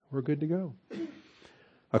We're good to go.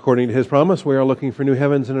 According to His promise, we are looking for new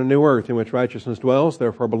heavens and a new earth in which righteousness dwells.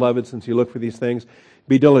 Therefore, beloved, since you look for these things,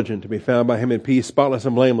 be diligent to be found by Him in peace, spotless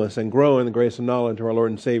and blameless, and grow in the grace and knowledge of our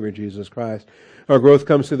Lord and Savior, Jesus Christ. Our growth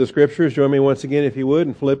comes through the Scriptures. Join me once again, if you would,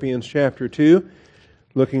 in Philippians chapter 2,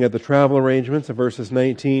 looking at the travel arrangements of verses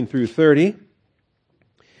 19 through 30,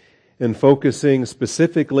 and focusing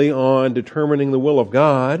specifically on determining the will of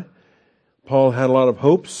God. Paul had a lot of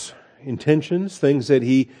hopes, intentions, things that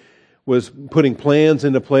he was putting plans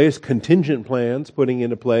into place, contingent plans putting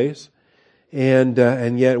into place, and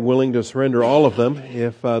yet willing to surrender all of them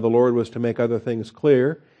if the Lord was to make other things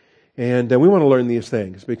clear. And we want to learn these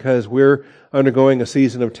things because we're undergoing a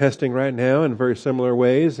season of testing right now in very similar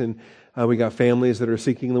ways, and we got families that are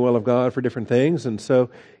seeking the will of God for different things, and so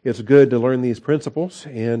it's good to learn these principles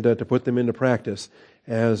and to put them into practice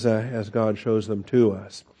as God shows them to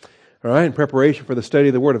us. All right, in preparation for the study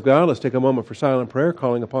of the Word of God, let's take a moment for silent prayer,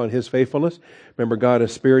 calling upon His faithfulness. Remember, God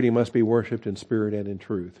is Spirit. He must be worshipped in spirit and in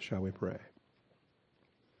truth. Shall we pray?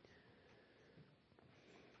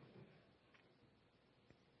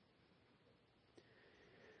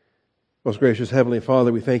 Most gracious Heavenly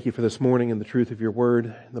Father, we thank You for this morning and the truth of Your Word,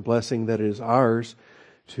 and the blessing that it is ours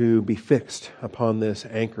to be fixed upon this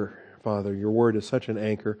anchor. Father, Your Word is such an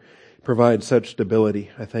anchor. Provide such stability.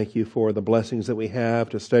 I thank You for the blessings that we have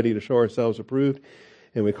to study, to show ourselves approved,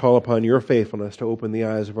 and we call upon Your faithfulness to open the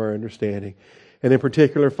eyes of our understanding. And in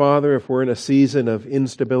particular, Father, if we're in a season of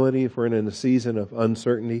instability, if we're in a season of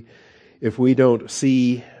uncertainty, if we don't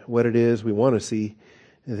see what it is we want to see,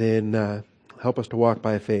 then help us to walk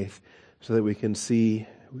by faith so that we can see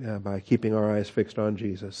by keeping our eyes fixed on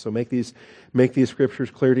Jesus. So make these Scriptures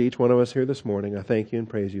clear to each one of us here this morning. I thank You and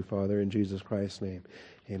praise You, Father, in Jesus Christ's name.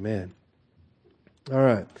 Amen. All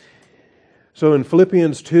right. So in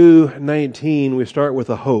Philippians 2:19, we start with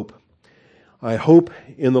a hope. I hope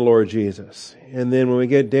in the Lord Jesus. And then when we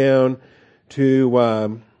get down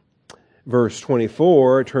to verse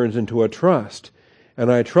 24, it turns into a trust. And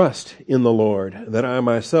I trust in the Lord that I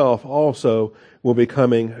myself also will be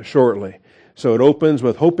coming shortly. So it opens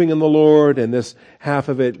with hoping in the Lord, and this half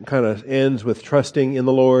of it kind of ends with trusting in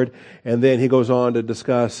the Lord. And then he goes on to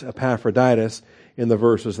discuss Epaphroditus in the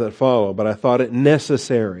verses that follow. But I thought it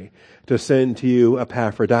necessary to send to you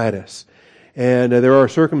Epaphroditus. And there are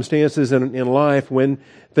circumstances in life when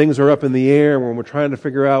things are up in the air, when we're trying to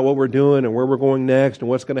figure out what we're doing and where we're going next and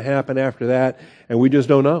what's going to happen after that, and we just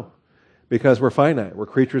don't know. Because we're finite. We're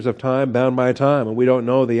creatures of time, bound by time, and we don't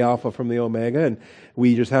know the Alpha from the Omega, and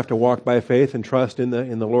we just have to walk by faith and trust in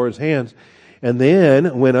the Lord's hands. And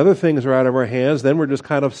then, when other things are out of our hands, then we're just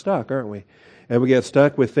kind of stuck, aren't we? And we get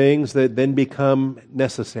stuck with things that then become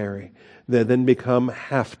necessary, that then become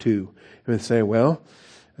have to. And we say, well,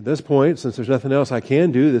 at this point, since there's nothing else I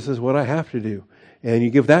can do, this is what I have to do. And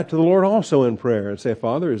you give that to the Lord also in prayer and say,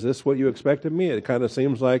 Father, is this what You expect of me? It kind of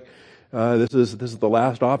seems like this is the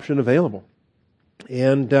last option available.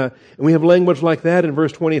 And we have language like that in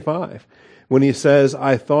verse 25 when he says,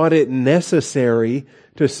 I thought it necessary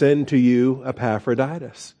to send to you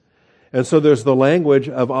Epaphroditus. And so there's the language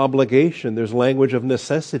of obligation. There's language of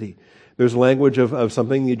necessity. There's language of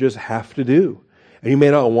something you just have to do. And you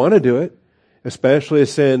may not want to do it, especially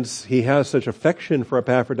since he has such affection for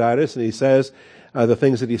Epaphroditus, and he says the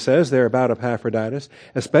things that he says there about Epaphroditus,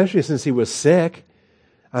 especially since he was sick.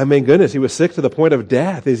 I mean, goodness, he was sick to the point of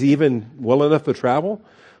death. Is he even well enough to travel?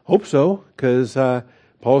 Hope so, because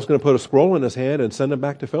Paul's going to put a scroll in his hand and send him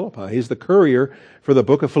back to Philippi. He's the courier for the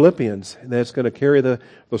book of Philippians, and that's going to carry the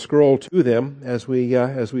scroll to them as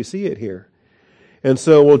we see it here. And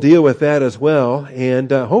so we'll deal with that as well, and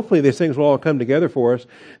hopefully these things will all come together for us,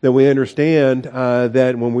 that we understand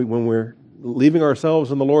that when we're leaving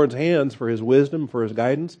ourselves in the Lord's hands for His wisdom, for His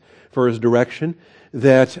guidance, for His direction,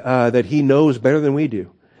 that He knows better than we do.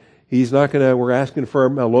 We're asking for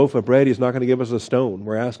a loaf of bread, He's not going to give us a stone.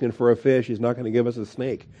 We're asking for a fish, He's not going to give us a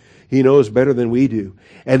snake. He knows better than we do.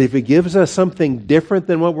 And if He gives us something different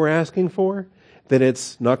than what we're asking for, then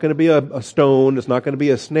it's not going to be a stone, it's not going to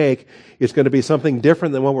be a snake, it's going to be something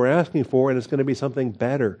different than what we're asking for, and it's going to be something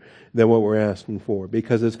better than what we're asking for,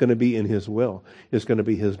 because it's going to be in His will. It's going to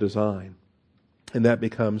be His design. And that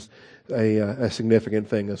becomes a significant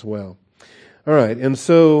thing as well. All right, and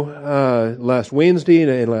so last Wednesday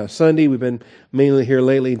and last Sunday, we've been mainly here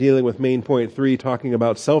lately dealing with main point 3, talking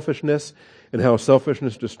about selfishness. and how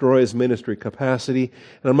selfishness destroys ministry capacity.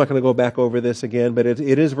 And I'm not going to go back over this again, but it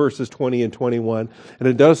is verses 20 and 21. And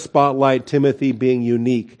it does spotlight Timothy being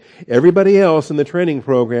unique. Everybody else in the training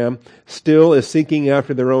program still is seeking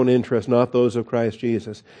after their own interests, not those of Christ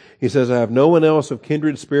Jesus. He says, I have no one else of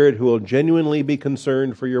kindred spirit who will genuinely be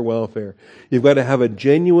concerned for your welfare. You've got to have a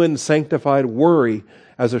genuine sanctified worry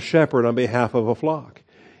as a shepherd on behalf of a flock.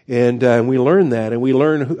 And we learn that, and we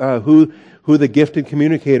learn who the gifted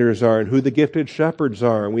communicators are and who the gifted shepherds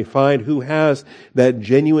are. And we find who has that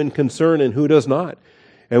genuine concern and who does not.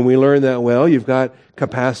 And we learn that, well, you've got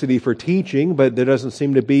capacity for teaching, but there doesn't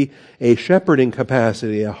seem to be a shepherding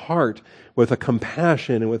capacity, a heart with a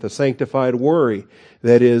compassion and with a sanctified worry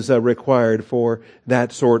that is required for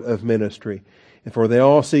that sort of ministry. And for they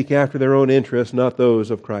all seek after their own interests, not those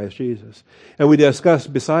of Christ Jesus. And we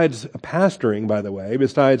discussed, besides pastoring, by the way,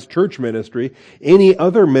 besides church ministry, any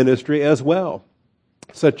other ministry as well,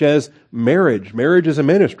 such as marriage. Marriage is a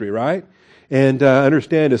ministry, right? And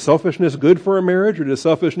understand, is selfishness good for a marriage, or does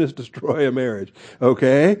selfishness destroy a marriage?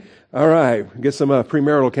 Okay? All right. Get some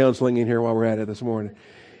premarital counseling in here while we're at it this morning.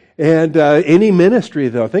 And any ministry,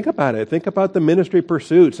 though, think about it. Think about the ministry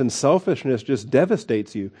pursuits, and selfishness just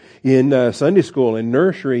devastates you in Sunday school, in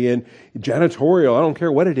nursery, in janitorial. I don't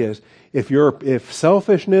care what it is. If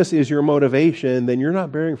selfishness is your motivation, then you're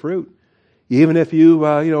not bearing fruit. Even if you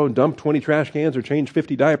dump 20 trash cans or change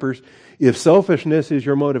 50 diapers, if selfishness is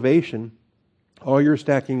your motivation, all you're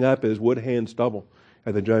stacking up is wood, hay, and stubble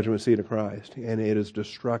at the judgment seat of Christ, and it is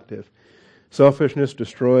destructive. Selfishness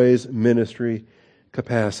destroys ministry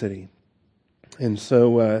capacity. And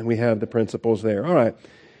so we have the principles there. All right.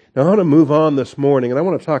 Now I want to move on this morning, and I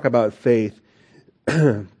want to talk about faith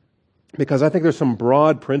because I think there's some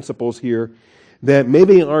broad principles here that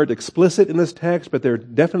maybe aren't explicit in this text, but they're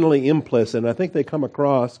definitely implicit, and I think they come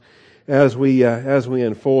across as we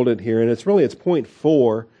unfold it here. And it's point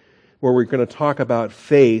 4 where we're going to talk about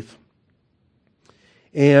faith.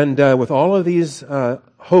 And with all of these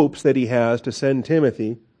hopes that he has to send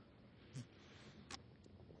Timothy,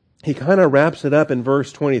 he kind of wraps it up in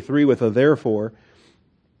verse 23 with a therefore.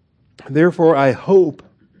 Therefore, I hope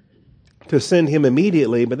to send him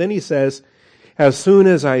immediately. But then he says, as soon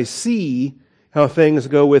as I see how things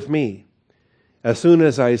go with me. As soon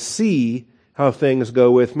as I see how things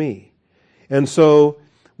go with me. And so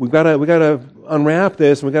we've got to unwrap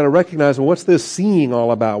this, and we've got to recognize, well, what's this seeing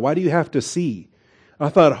all about? Why do you have to see? I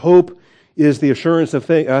thought hope is the assurance of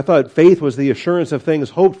things. I thought faith was the assurance of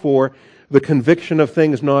things hoped for, the conviction of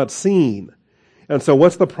things not seen. And so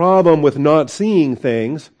what's the problem with not seeing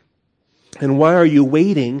things? And why are you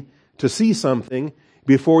waiting to see something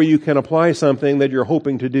before you can apply something that you're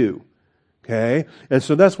hoping to do? Okay? And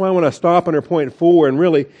so that's why I want to stop under point 4 and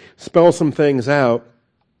really spell some things out.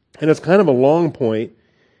 And it's kind of a long point.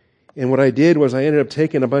 And what I did was I ended up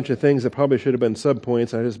taking a bunch of things that probably should have been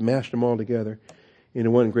subpoints. I just mashed them all together into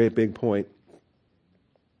one great big point.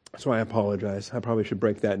 So I apologize. I probably should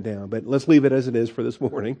break that down. But let's leave it as it is for this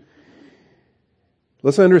morning.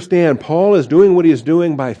 Let's understand, Paul is doing what he is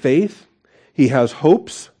doing by faith. He has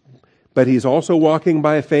hopes, but he's also walking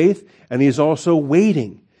by faith, and he's also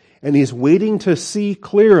waiting. And he's waiting to see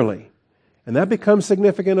clearly. And that becomes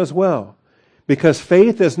significant as well. Because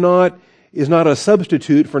faith is not a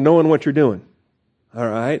substitute for knowing what you're doing. All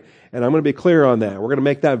right? And I'm going to be clear on that. We're going to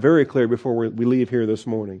make that very clear before we leave here this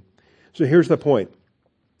morning. So here's the point.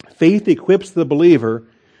 Faith equips the believer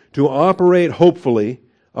to operate hopefully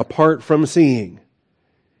apart from seeing.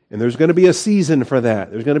 And there's going to be a season for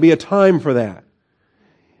that. There's going to be a time for that.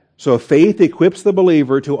 So faith equips the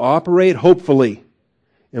believer to operate hopefully.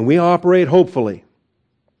 And we operate hopefully.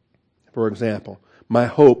 For example, my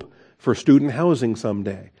hope for student housing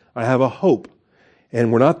someday. I have a hope.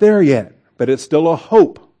 And we're not there yet, but it's still a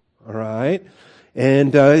hope. All right?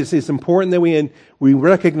 And it's important that we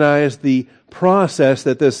recognize the process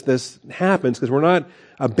that this happens, because we're not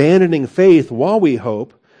abandoning faith while we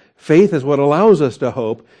hope. Faith is what allows us to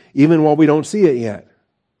hope, even while we don't see it yet.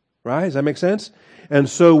 Right? Does that make sense? And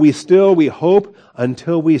so we hope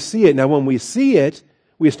until we see it. Now, when we see it,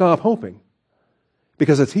 we stop hoping,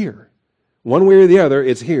 because it's here. One way or the other,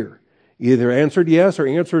 it's here. Either answered yes or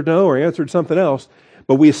answered no or answered something else,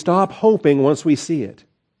 but we stop hoping once we see it.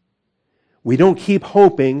 We don't keep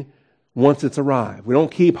hoping once it's arrived. We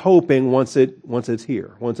don't keep hoping once it's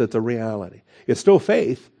here, once it's a reality. It's still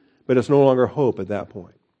faith, but it's no longer hope at that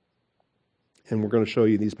point. And we're going to show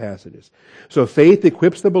you these passages. So faith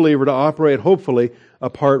equips the believer to operate hopefully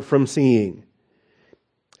apart from seeing.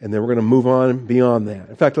 And then we're going to move on beyond that.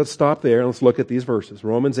 In fact, let's stop there and let's look at these verses.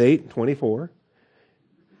 Romans 8:24.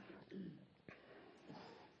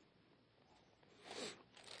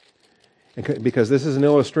 because this is an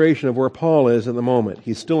illustration of where Paul is at the moment.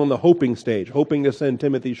 He's still in the hoping stage, hoping to send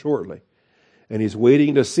Timothy shortly. And he's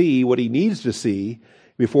waiting to see what he needs to see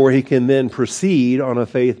before he can then proceed on a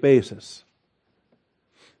faith basis.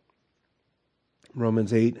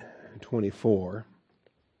 Romans 8:24.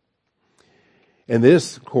 And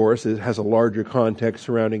this, of course, has a larger context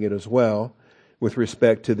surrounding it as well, with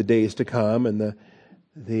respect to the days to come and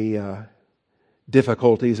the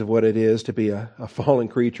difficulties of what it is to be a fallen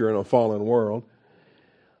creature in a fallen world.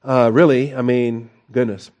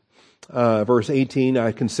 Goodness. Verse 18,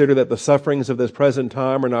 I consider that the sufferings of this present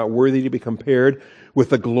time are not worthy to be compared with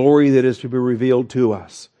the glory that is to be revealed to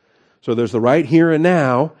us. So there's the right here and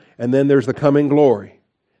now, and then there's the coming glory.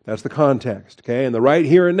 That's the context, okay? And the right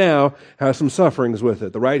here and now has some sufferings with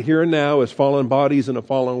it. The right here and now is fallen bodies in a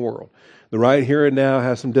fallen world. The right here and now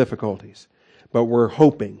has some difficulties. But we're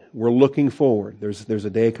hoping, we're looking forward. There's a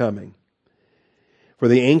day coming. For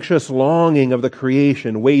the anxious longing of the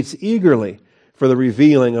creation waits eagerly for the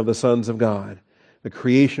revealing of the sons of God. The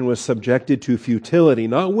creation was subjected to futility,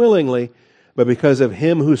 not willingly, but because of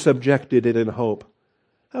Him who subjected it in hope.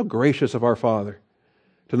 How gracious of our Father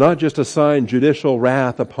to not just assign judicial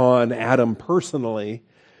wrath upon Adam personally,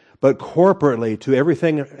 but corporately to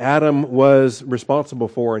everything Adam was responsible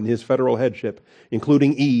for in his federal headship,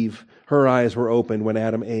 including Eve. Her eyes were opened when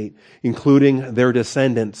Adam ate, including their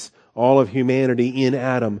descendants. All of humanity in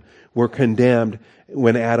Adam were condemned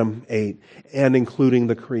when Adam ate, and including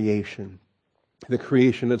the creation. The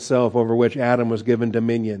creation itself over which Adam was given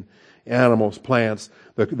dominion, animals, plants,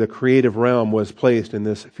 the creative realm was placed in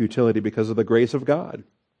this futility because of the grace of God.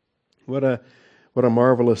 What a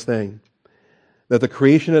marvelous thing. That the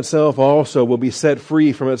creation itself also will be set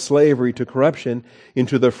free from its slavery to corruption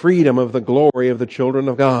into the freedom of the glory of the children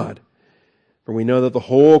of God. For we know that the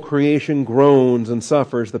whole creation groans and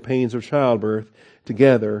suffers the pains of childbirth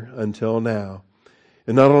together until now.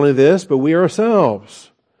 And not only this, but we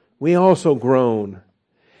ourselves, we also groan.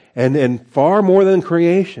 And far more than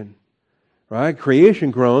creation. Right?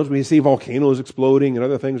 Creation groans. We see volcanoes exploding and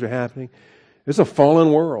other things are happening. It's a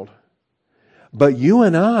fallen world. But you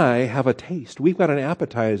and I have a taste. We've got an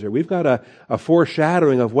appetizer. We've got a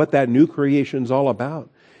foreshadowing of what that new creation's all about.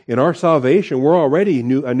 In our salvation, we're already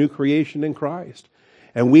a new creation in Christ.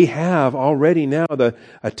 And we have already now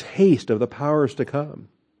a taste of the powers to come.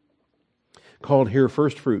 Called here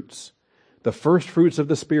first fruits. The first fruits of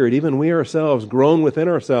the Spirit. Even we ourselves, grown within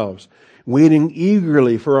ourselves, waiting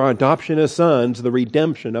eagerly for our adoption as sons, the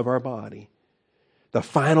redemption of our body. The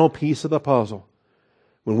final piece of the puzzle.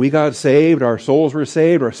 When we got saved, our souls were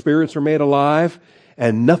saved, our spirits were made alive,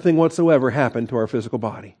 and nothing whatsoever happened to our physical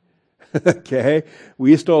body. Okay?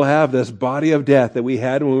 We still have this body of death that we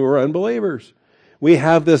had when we were unbelievers. We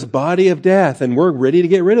have this body of death, and we're ready to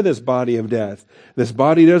get rid of this body of death. This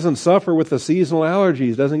body doesn't suffer with the seasonal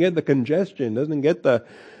allergies, doesn't get the congestion, doesn't get the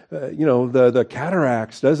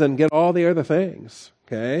cataracts, doesn't get all the other things.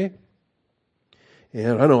 Okay?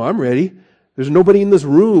 And I know I'm ready. There's nobody in this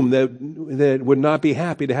room that would not be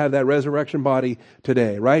happy to have that resurrection body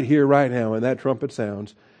today, right here, right now, and that trumpet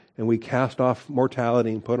sounds, and we cast off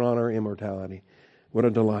mortality and put on our immortality. What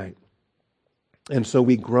a delight. And so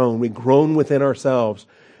we groan within ourselves,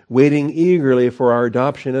 waiting eagerly for our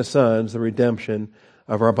adoption as sons, the redemption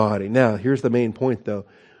of our body. Now, here's the main point though.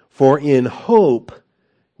 For in hope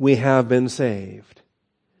we have been saved.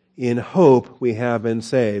 In hope we have been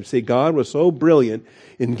saved. See, God was so brilliant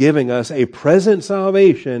in giving us a present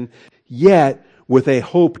salvation, yet with a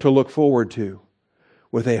hope to look forward to.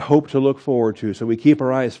 With a hope to look forward to. So we keep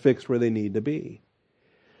our eyes fixed where they need to be.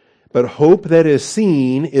 But hope that is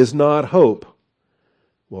seen is not hope.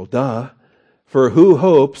 Well, duh. For who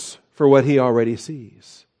hopes for what he already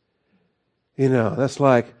sees? You know, that's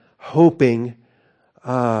like hoping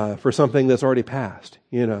for something that's already passed.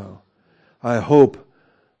 You know, I hope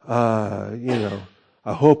I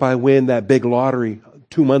win that big lottery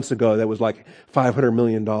 2 months ago that was like $500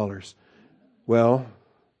 million. Well,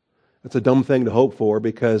 that's a dumb thing to hope for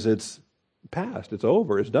because it's past. It's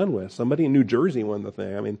over. It's done with. Somebody in New Jersey won the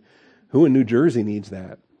thing. I mean, who in New Jersey needs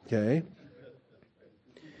that? Okay.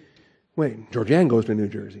 Wait, Georgianne goes to New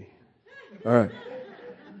Jersey. All right.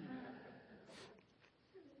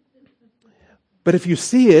 But if you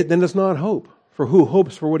see it, then it's not hope. For who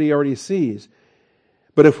hopes for what he already sees?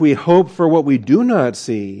 But if we hope for what we do not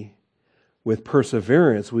see, with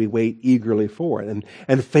perseverance we wait eagerly for it.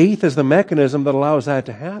 And faith is the mechanism that allows that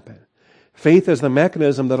to happen. Faith is the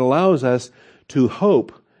mechanism that allows us to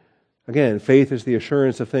hope. Again, faith is the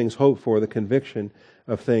assurance of things hoped for, the conviction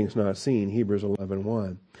of things not seen. Hebrews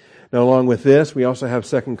 11:1. Now, along with this, we also have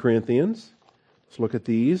 2 Corinthians. Let's look at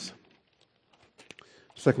these.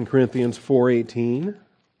 2 Corinthians 4:18.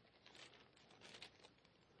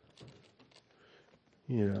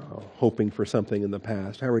 Hoping for something in the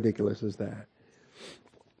past. How ridiculous is that?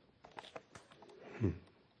 I'm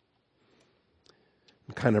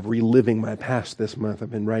kind of reliving my past this month.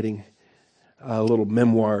 I've been writing little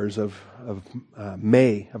memoirs of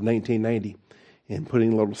May of 1990 and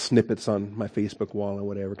putting little snippets on my Facebook wall or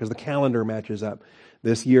whatever, because the calendar matches up.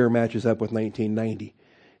 This year matches up with 1990.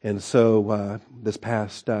 And so this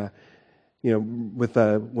past, with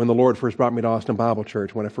when the Lord first brought me to Austin Bible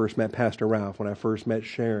Church, when I first met Pastor Ralph, when I first met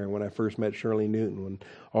Sharon, when I first met Shirley Newton, when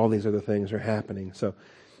all these other things are happening. So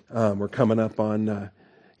we're coming up on,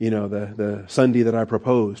 the Sunday that I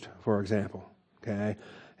proposed, for example. Okay,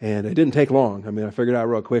 and it didn't take long. I mean, I figured out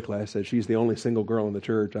real quickly. I said, she's the only single girl in the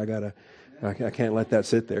church. I can't let that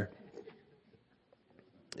sit there.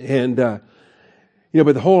 And but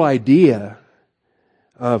the whole idea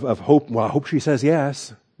of hope. Well, I hope she says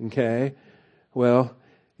yes. Okay. Well,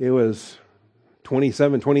 it was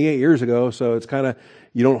 27, 28 years ago, so it's kind of,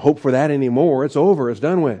 you don't hope for that anymore. It's over. It's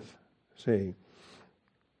done with. See,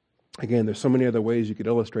 again, there's so many other ways you could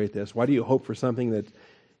illustrate this. Why do you hope for something that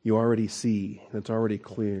you already see, that's already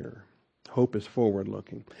clear? Hope is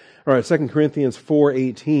forward-looking. All right, 2 Corinthians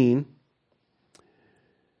 4:18.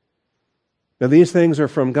 Now, these things are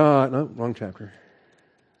from God. No, wrong chapter.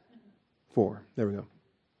 4. There we go.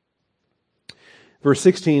 Verse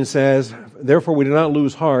 16 says, therefore we do not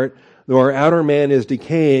lose heart, though our outer man is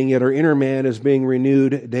decaying, yet our inner man is being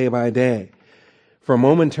renewed day by day. For a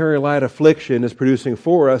momentary light affliction is producing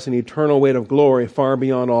for us an eternal weight of glory far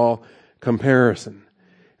beyond all comparison.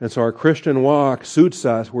 And so our Christian walk suits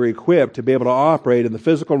us. We're equipped to be able to operate in the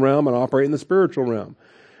physical realm and operate in the spiritual realm.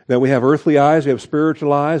 That we have earthly eyes, we have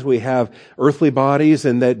spiritual eyes, we have earthly bodies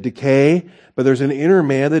and that decay, but there's an inner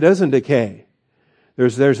man that doesn't decay.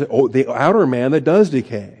 There's the outer man that does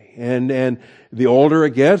decay. And the older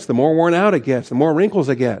it gets, the more worn out it gets, the more wrinkles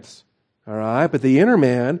it gets. All right? But the inner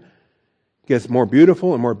man gets more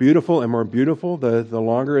beautiful and more beautiful and more beautiful. The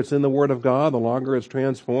longer it's in the Word of God, the longer it's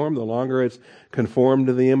transformed, the longer it's conformed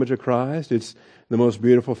to the image of Christ. It's the most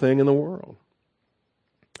beautiful thing in the world.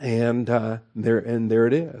 And there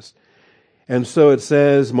it is. And so it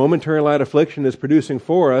says, momentary light affliction is producing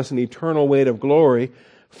for us an eternal weight of glory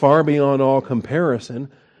far beyond all comparison,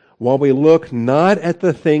 while we look not at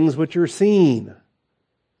the things which are seen.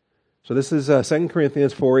 So this is 2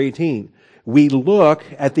 Corinthians 4:18. We look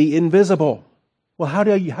at the invisible. Well, how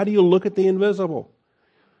do you look at the invisible?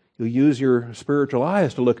 You use your spiritual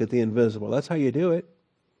eyes to look at the invisible. That's how you do it.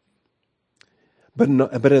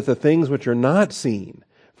 But at the things which are not seen.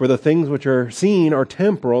 For the things which are seen are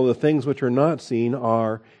temporal, the things which are not seen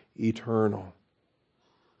are eternal.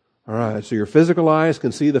 All right, so your physical eyes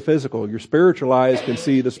can see the physical. Your spiritual eyes can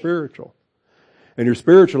see the spiritual. And your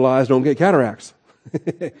spiritual eyes don't get cataracts.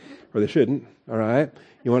 Or they shouldn't, all right?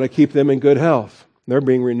 You want to keep them in good health. They're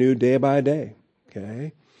being renewed day by day,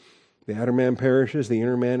 okay? The outer man perishes, the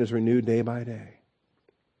inner man is renewed day by day.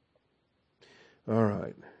 All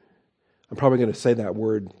right. I'm probably going to say that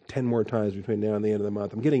word 10 more times between now and the end of the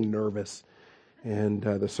month. I'm getting nervous. And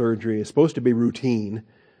the surgery is supposed to be routine,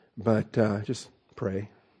 but just pray.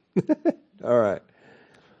 All right.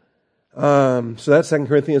 So that's 2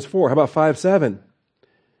 Corinthians 4. How about 5:7?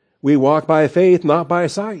 We walk by faith, not by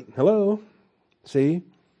sight. Hello? See?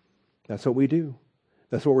 That's what we do.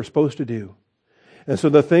 That's what we're supposed to do. And so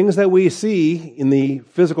the things that we see in the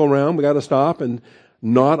physical realm, we got to stop and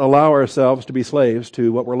not allow ourselves to be slaves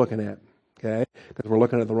to what we're looking at. Okay? Because we're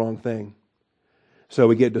looking at the wrong thing. So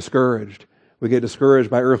we get discouraged. We get discouraged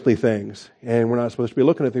by earthly things. And we're not supposed to be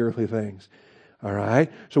looking at the earthly things. All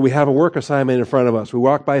right? So we have a work assignment in front of us. We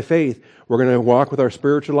walk by faith. We're going to walk with our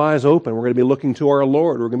spiritual eyes open. We're going to be looking to our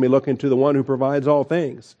Lord. We're going to be looking to the one who provides all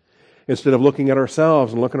things. Instead of looking at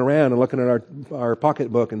ourselves and looking around and looking at our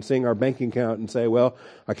pocketbook and seeing our bank account and say, well,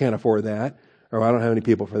 I can't afford that. Or I don't have any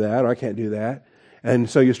people for that. Or I can't do that. And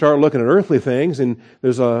so you start looking at earthly things and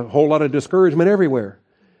there's a whole lot of discouragement everywhere.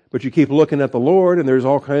 But you keep looking at the Lord and there's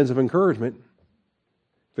all kinds of encouragement.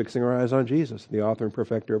 Fixing our eyes on Jesus, the author and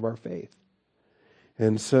perfecter of our faith.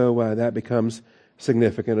 And so that becomes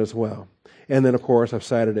significant as well. And then, of course, I've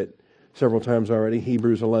cited it several times already,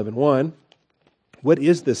 Hebrews 11:1. What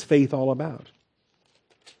is this faith all about?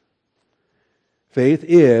 Faith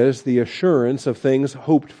is the assurance of things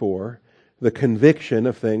hoped for, the conviction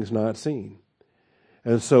of things not seen.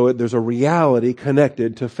 And so there's a reality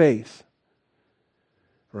connected to faith.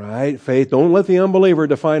 Right? Faith, don't let the unbeliever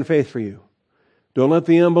define faith for you. Don't let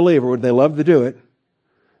the unbeliever, they love to do it,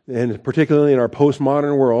 and particularly in our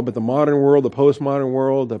postmodern world, but the modern world, the postmodern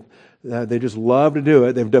world, the They just love to do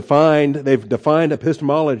it. They've defined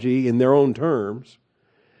epistemology in their own terms.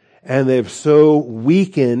 And they've so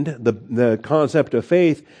weakened the concept of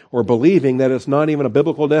faith or believing that it's not even a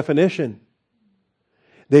biblical definition.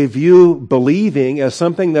 They view believing as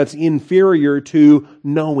something that's inferior to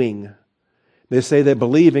knowing. They say that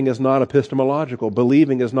believing is not epistemological.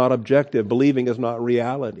 Believing is not objective. Believing is not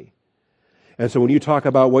reality. And so when you talk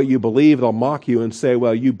about what you believe, they'll mock you and say,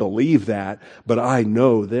 well, you believe that, but I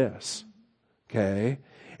know this. Okay?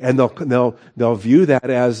 And they'll view that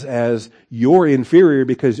as you're inferior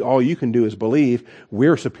because all you can do is believe.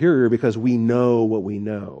 We're superior because we know what we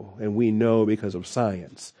know. And we know because of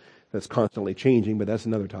science. That's constantly changing, but that's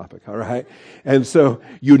another topic, all right? And so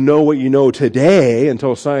you know what you know today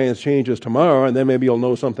until science changes tomorrow, and then maybe you'll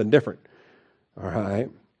know something different, all right?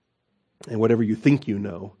 And whatever you think you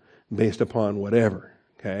know based upon whatever,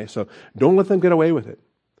 okay? So don't let them get away with it.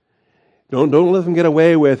 Don't let them get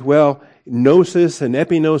away with, well, gnosis and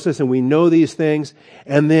epignosis, and we know these things,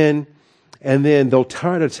 and then they'll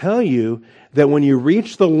try to tell you that when you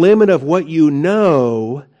reach the limit of what you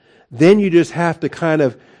know, then you just have to kind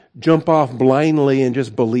of jump off blindly and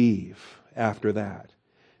just believe after that.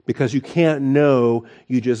 Because you can't know,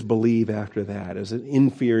 you just believe after that as an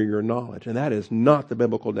inferior knowledge. And that is not the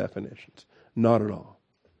biblical definitions. Not at all.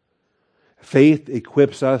 Faith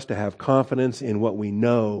equips us to have confidence in what we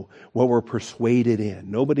know, what we're persuaded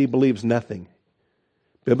in. Nobody believes nothing,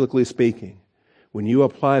 biblically speaking. When you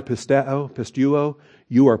apply pistuo,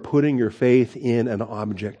 you are putting your faith in an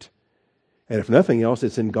object. And if nothing else,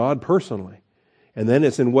 it's in God personally. And then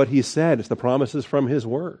it's in what He said. It's the promises from His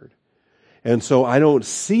Word. And so I don't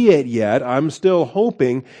see it yet. I'm still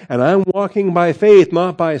hoping, and I'm walking by faith,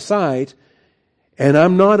 not by sight. And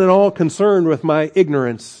I'm not at all concerned with my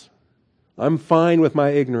ignorance. I'm fine with my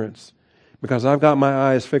ignorance because I've got my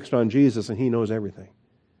eyes fixed on Jesus and He knows everything.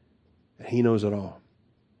 He knows it all.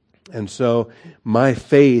 And so my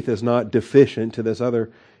faith is not deficient to this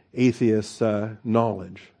other atheist's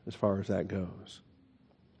knowledge as far as that goes.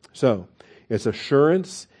 So it's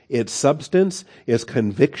assurance, it's substance, it's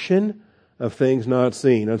conviction of things not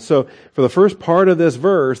seen. And so for the first part of this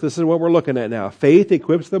verse, this is what we're looking at now. Faith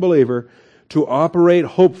equips the believer to operate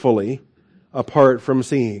hopefully apart from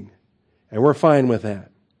seeing. And we're fine with that.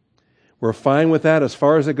 We're fine with that as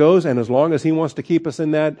far as it goes, and as long as He wants to keep us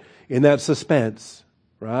in that suspense,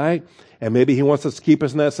 right? And maybe He wants us to keep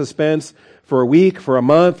us in that suspense for a week, for a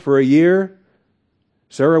month, for a year.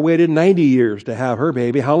 Sarah waited 90 years to have her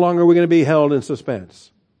baby. How long are we going to be held in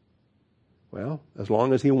suspense? Well, as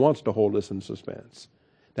long as He wants to hold us in suspense.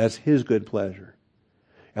 That's His good pleasure.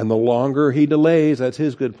 And the longer He delays, that's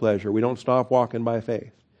His good pleasure. We don't stop walking by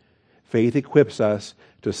faith. Faith equips us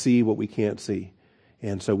to see what we can't see.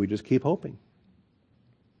 And so we just keep hoping.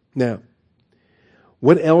 Now,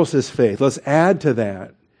 what else is faith? Let's add to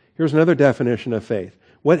that. Here's another definition of faith.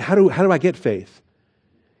 How do I get faith?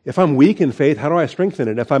 If I'm weak in faith, how do I strengthen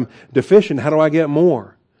it? If I'm deficient, how do I get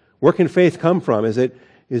more? Where can faith come from? Is it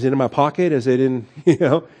in my pocket? Is it in, it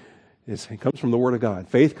comes from the Word of God.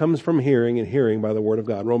 Faith comes from hearing, and hearing by the Word of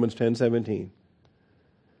God. Romans 10:17.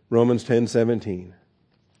 Romans 10:17.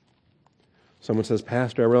 Someone says,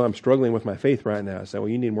 Pastor, I'm struggling with my faith right now. I say, well,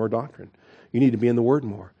 you need more doctrine. You need to be in the Word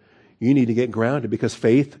more. You need to get grounded because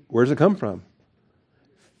faith, where does it come from?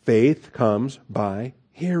 Faith comes by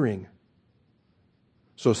hearing.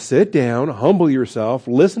 So sit down, humble yourself,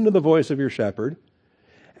 listen to the voice of your shepherd,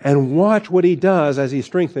 and watch what He does as He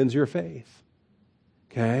strengthens your faith.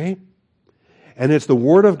 Okay? And it's the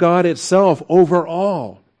Word of God itself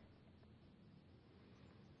overall.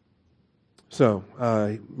 So,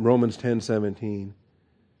 Romans 10:17.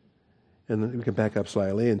 And then we can back up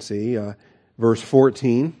slightly and see verse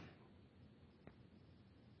 14,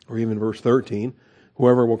 or even verse 13.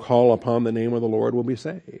 Whoever will call upon the name of the Lord will be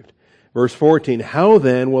saved. Verse 14, how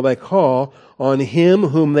then will they call on Him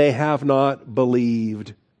whom they have not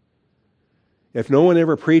believed? If no one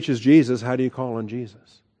ever preaches Jesus, how do you call on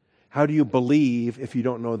Jesus? How do you believe if you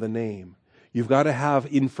don't know the name? You've got to have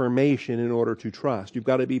information in order to trust. You've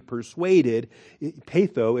got to be persuaded,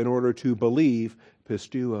 patho, in order to believe,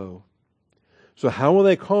 pistuo. So how will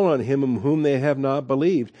they call on Him whom they have not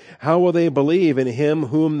believed? How will they believe in Him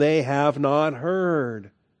whom they have not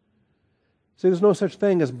heard? See, there's no such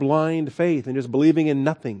thing as blind faith and just believing in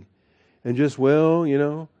nothing. And just,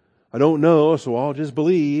 I don't know, so I'll just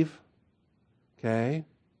believe. Okay?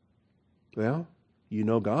 Well, you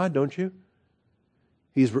know God, don't you?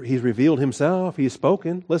 He's revealed Himself. He's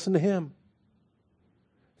spoken. Listen to Him.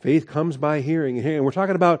 Faith comes by hearing and hearing. We're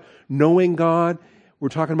talking about knowing God. We're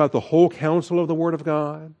talking about the whole counsel of the Word of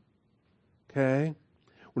God. Okay?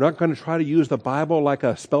 We're not going to try to use the Bible like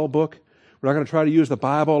a spell book. We're not going to try to use the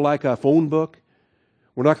Bible like a phone book.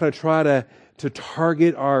 We're not going to try to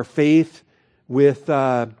target our faith with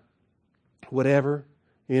whatever,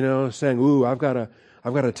 saying, "Ooh, I've got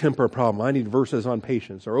a temper problem. I need verses on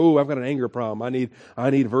patience." Or, "Oh, I've got an anger problem. I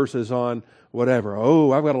need verses on whatever."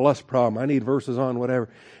 "Oh, I've got a lust problem. I need verses on whatever."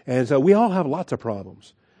 And so we all have lots of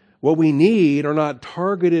problems. What we need are not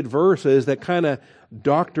targeted verses that kind of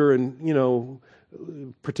doctor and,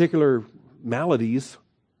 particular maladies.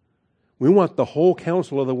 We want the whole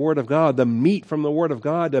counsel of the Word of God, the meat from the Word of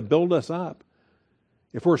God to build us up.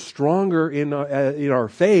 If we're stronger in our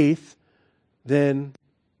faith, then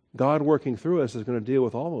God working through us is going to deal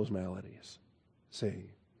with all those maladies.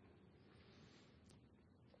 See?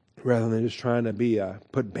 Rather than just trying to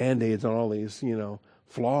put Band-Aids on all these,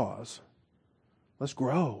 flaws. Let's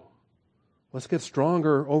grow. Let's get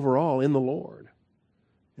stronger overall in the Lord.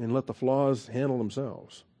 And let the flaws handle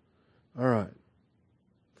themselves. All right.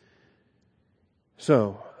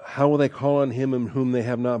 So, how will they call on Him in whom they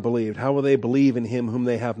have not believed? How will they believe in Him whom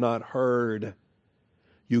they have not heard?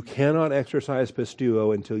 You cannot exercise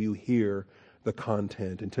pistuo until you hear the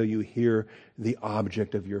content, until you hear the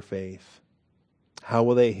object of your faith. How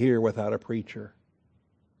will they hear without a preacher?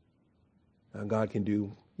 Now, God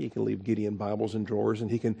He can leave Gideon Bibles in drawers, and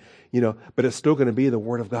He can, but it's still going to be the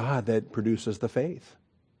Word of God that produces the faith.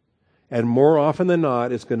 And more often than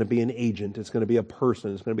not, it's going to be an agent. It's going to be a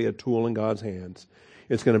person. It's going to be a tool in God's hands.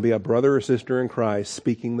 It's going to be a brother or sister in Christ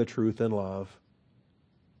speaking the truth in love.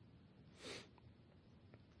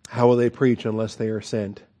 How will they preach unless they are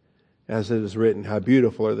sent? As it is written, how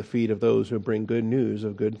beautiful are the feet of those who bring good news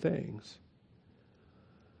of good things.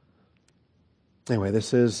 Anyway,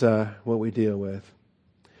 this is what we deal with.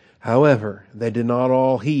 However, they did not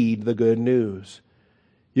all heed the good news.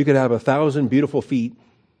 You could have 1,000 beautiful feet,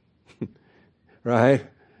 right?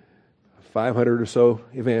 500 or so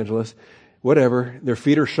evangelists, whatever. Their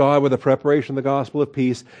feet are shod with the preparation of the gospel of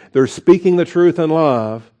peace. They're speaking the truth in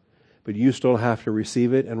love, but you still have to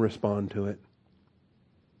receive it and respond to it.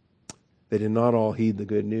 They did not all heed the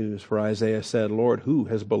good news, for Isaiah said, "Lord, who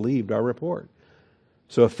has believed our report?"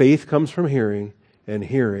 So faith comes from hearing, and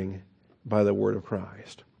hearing by the word of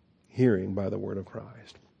Christ. Hearing by the word of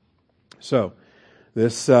Christ. So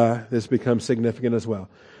this becomes significant as well.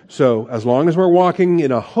 So as long as we're walking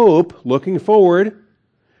in a hope, looking forward,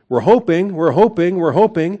 we're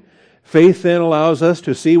hoping. Faith then allows us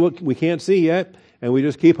to see what we can't see yet, and we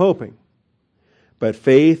just keep hoping. But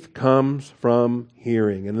faith comes from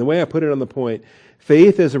hearing. And the way I put it on the point,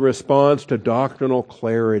 faith is a response to doctrinal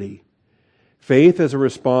clarity. Faith is a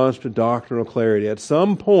response to doctrinal clarity. At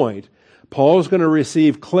some point, Paul's going to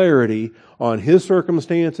receive clarity on his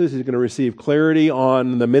circumstances. He's going to receive clarity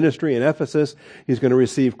on the ministry in Ephesus. He's going to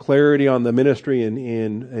receive clarity on the ministry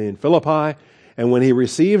in Philippi. And when he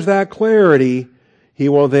receives that clarity, he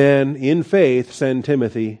will then, in faith, send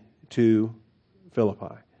Timothy to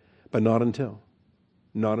Philippi. But not until.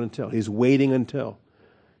 Not until. He's waiting until.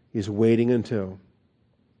 He's waiting until.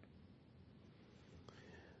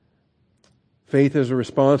 Faith is a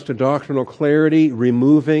response to doctrinal clarity,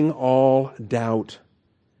 removing all doubt.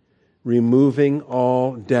 Removing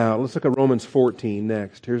all doubt. Let's look at Romans 14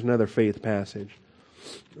 next. Here's another faith passage.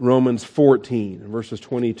 Romans 14, verses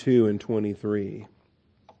 22 and 23.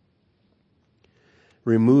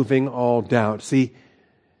 Removing all doubt. See,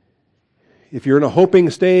 if you're in a hoping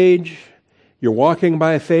stage, you're walking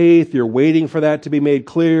by faith, you're waiting for that to be made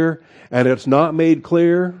clear, and it's not made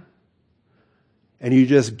clear, and you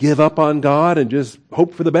just give up on God and just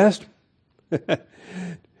hope for the best,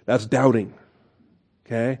 that's doubting.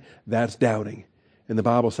 Okay? That's doubting. And the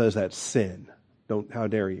Bible says that's sin. How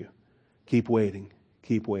dare you? Keep waiting.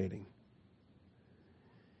 Keep waiting.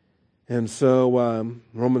 And so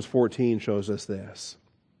Romans 14 shows us this.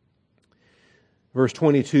 Verse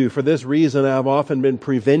 22, for this reason I have often been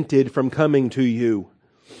prevented from coming to you.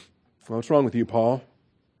 Well, what's wrong with you, Paul?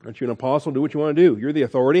 Aren't you an apostle? Do what you want to do. You're the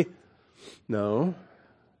authority. No.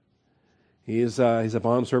 He's a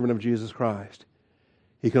bondservant of Jesus Christ.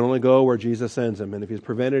 He can only go where Jesus sends him. And if he's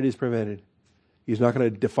prevented, he's prevented. He's not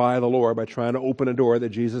going to defy the Lord by trying to open a door that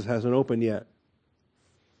Jesus hasn't opened yet.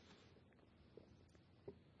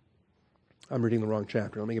 I'm reading the wrong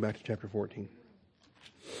chapter. Let me get back to chapter 14.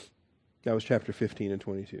 That was chapter 15 and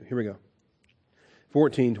 22. Here we go.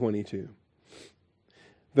 14:22.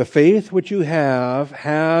 The faith which you have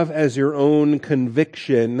as your own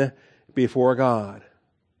conviction before God.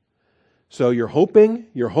 So you're hoping,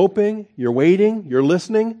 you're waiting, you're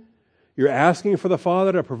listening, you're asking for the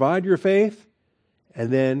Father to provide your faith,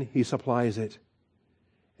 and then He supplies it.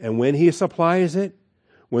 And when He supplies it,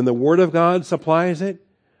 when the Word of God supplies it,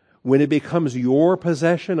 when it becomes your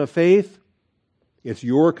possession of faith, it's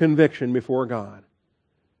your conviction before God.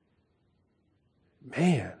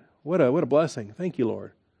 Man, what a blessing. Thank you,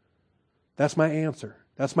 Lord. That's my answer.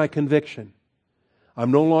 That's my conviction.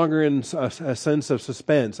 I'm no longer in a sense of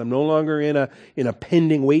suspense. I'm no longer in a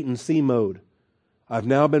pending wait and see mode. I've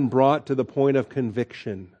now been brought to the point of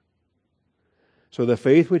conviction. So the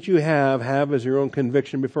faith which you have as your own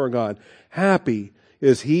conviction before God. Happy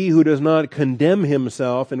is he who does not condemn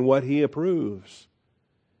himself in what he approves.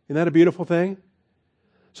 Isn't that a beautiful thing?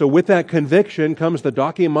 So with that conviction comes the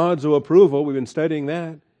dokimazo approval. We've been studying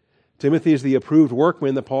that. Timothy is the approved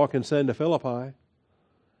workman that Paul can send to Philippi.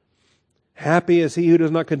 Happy is he who does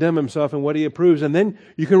not condemn himself in what he approves. And then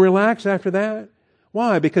you can relax after that.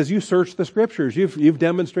 Why? Because you searched the Scriptures. You've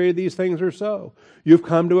demonstrated these things are so. You've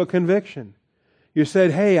come to a conviction. You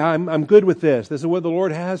said, hey, I'm good with this. This is what the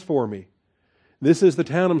Lord has for me. This is the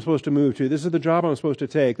town I'm supposed to move to. This is the job I'm supposed to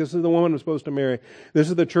take. This is the woman I'm supposed to marry. This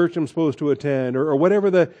is the church I'm supposed to attend. Or whatever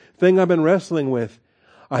the thing I've been wrestling with.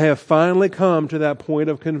 I have finally come to that point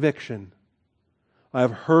of conviction. I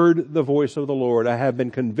have heard the voice of the Lord. I have been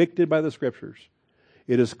convicted by the Scriptures.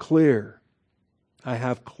 It is clear. I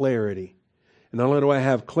have clarity. And not only do I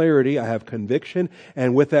have clarity, I have conviction.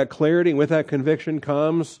 And with that clarity and with that conviction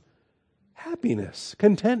comes happiness,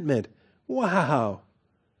 contentment. Wow.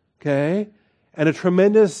 Okay? And a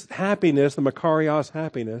tremendous happiness, the Makarios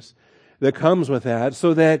happiness that comes with that,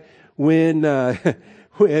 so that when the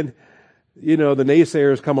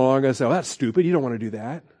naysayers come along and say, oh, that's stupid, you don't want to do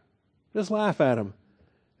that. Just laugh at them.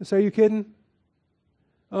 And say, are you kidding?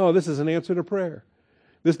 Oh, this is an answer to prayer.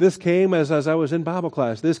 This came as I was in Bible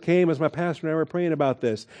class. This came as my pastor and I were praying about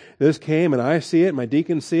this. This came and I see it, my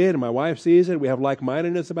deacons see it, and my wife sees it. We have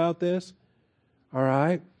like-mindedness about this. All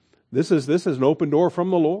right? This is an open door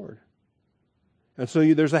from the Lord. And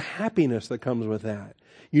so there's a happiness that comes with that.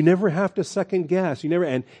 You never have to second guess.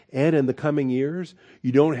 And in the coming years,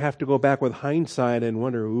 you don't have to go back with hindsight and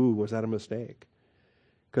wonder, ooh, was that a mistake?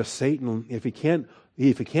 Because Satan, if he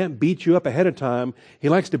can't beat you up ahead of time, he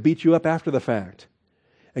likes to beat you up after the fact.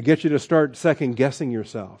 And get you to start second guessing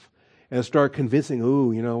yourself. And start convincing,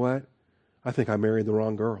 ooh, you know what? I think I married the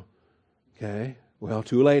wrong girl. Okay? Well,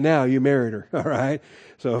 too late now. You married her. All right?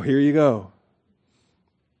 So here you go.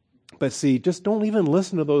 But see, just don't even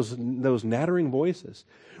listen to those nattering voices.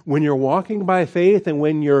 When you're walking by faith and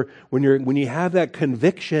when you have that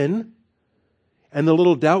conviction and the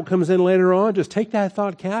little doubt comes in later on, just take that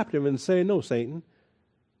thought captive and say, no, Satan,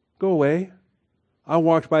 go away. I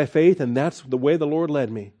walked by faith and that's the way the Lord led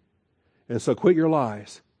me. And so quit your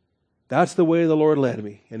lies. That's the way the Lord led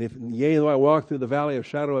me. And if, yea, though I walk through the valley of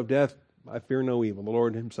shadow of death, I fear no evil. The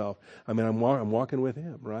Lord himself. I'm walking with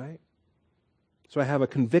him, right? So I have a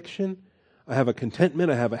conviction, I have a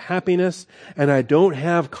contentment, I have a happiness, and I don't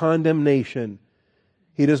have condemnation.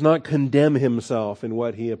 He does not condemn himself in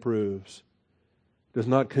what he approves. Does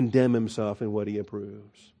not condemn himself in what he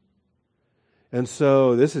approves. And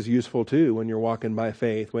so this is useful too when you're walking by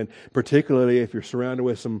faith, particularly if you're surrounded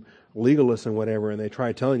with some legalists and whatever, and they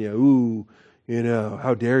try telling you, ooh,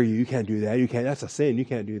 how dare you? You can't do that. You can't. That's a sin. You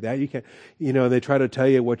can't do that. You can't. They try to tell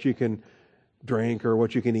you what you can drink or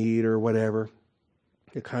what you can eat or whatever.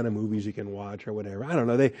 The kind of movies you can watch or whatever. I don't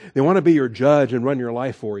know. They want to be your judge and run your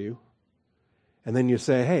life for you. And then you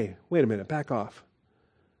say, hey, wait a minute, back off.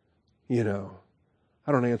 I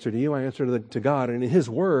don't answer to you. I answer to God. And in His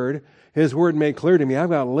Word made clear to me, I've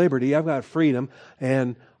got liberty, I've got freedom,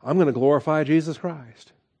 and I'm going to glorify Jesus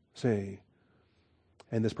Christ. See?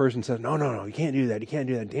 And this person says, no, you can't do that. You can't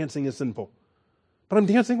do that. Dancing is sinful. But I'm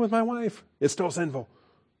dancing with my wife. It's still sinful.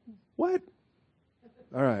 What?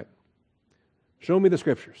 All right. Show me the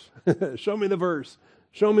Scriptures. Show me the verse.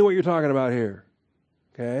 Show me what you're talking about here.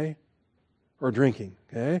 Okay? Or drinking.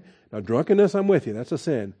 Okay? Now, drunkenness, I'm with you. That's a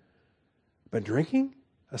sin. But drinking?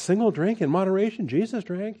 A single drink in moderation? Jesus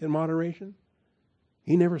drank in moderation.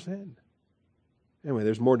 He never sinned. Anyway,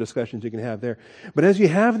 there's more discussions you can have there. But as you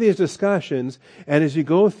have these discussions, and as you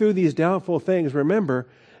go through these doubtful things, remember,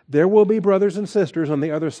 there will be brothers and sisters on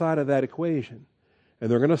the other side of that equation. And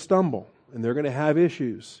they're going to stumble. And they're going to have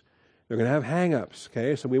issues. They're going to have hang-ups.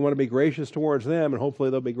 Okay? So we want to be gracious towards them, and hopefully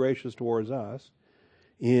they'll be gracious towards us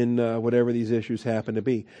in whatever these issues happen to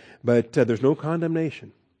be. But there's no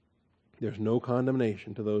condemnation. There's no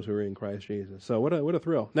condemnation to those who are in Christ Jesus. So what a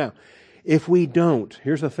thrill. Now, if we don't,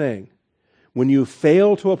 here's the thing. When you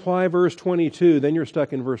fail to apply verse 22, then you're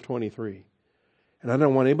stuck in verse 23. And I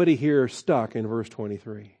don't want anybody here stuck in verse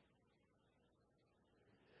 23.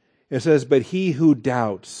 It says, but he who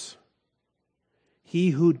doubts.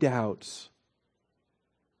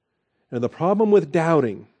 Now the problem with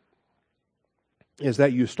doubting is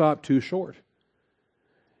that you stopped too short.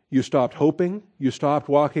 You stopped hoping, you stopped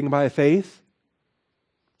walking by faith,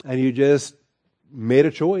 and you just made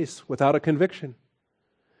a choice without a conviction.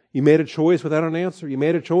 You made a choice without an answer. You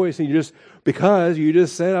made a choice, and because you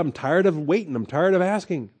just said, I'm tired of waiting, I'm tired of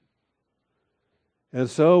asking. And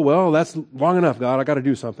so, well, that's long enough, God, I got to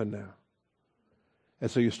do something now. And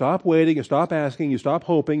so you stop waiting, you stop asking, you stop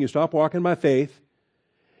hoping, you stop walking by faith.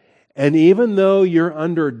 And even though you're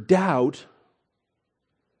under doubt,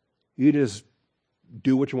 you just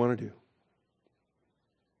do what you want to do.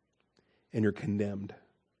 And you're condemned.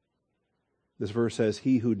 This verse says,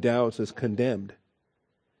 he who doubts is condemned.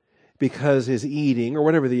 Because his eating, or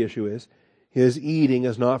whatever the issue is, his eating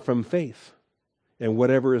is not from faith. And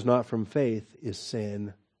whatever is not from faith is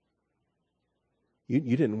sin. You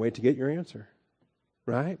didn't wait to get your answer.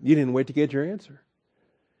 Right? You didn't wait to get your answer.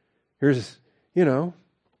 Here's,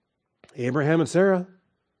 Abraham and Sarah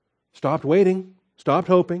stopped waiting, stopped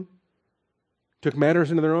hoping, took matters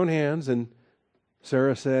into their own hands, and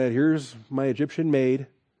Sarah said, here's my Egyptian maid.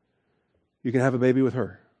 You can have a baby with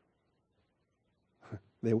her.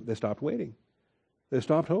 They stopped waiting. They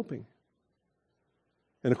stopped hoping.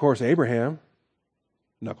 And of course, Abraham,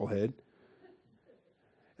 knucklehead,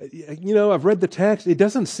 I've read the text. It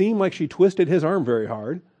doesn't seem like she twisted his arm very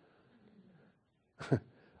hard.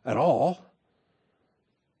 At all.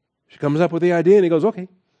 She comes up with the idea and he goes, okay.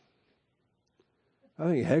 I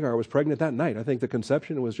think Hagar was pregnant that night. I think the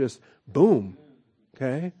conception was just boom.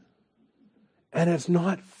 Okay? And it's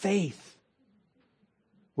not faith.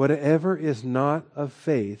 Whatever is not of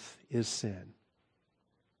faith is sin.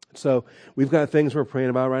 So we've got things we're praying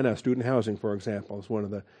about right now. Student housing, for example, is one of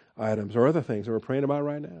the items, or other things that we're praying about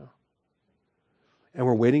right now. And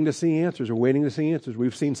we're waiting to see answers. We're waiting to see answers.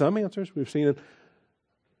 We've seen some answers. We've seen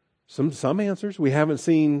some answers. We haven't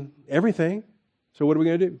seen everything. So what are we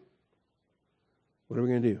going to do? What are we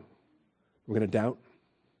going to do? We're going to doubt?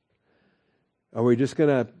 Are we just going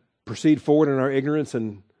to proceed forward in our ignorance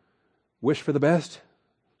and wish for the best?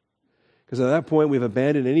 Because at that point, we've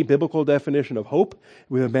abandoned any biblical definition of hope.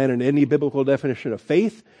 We've abandoned any biblical definition of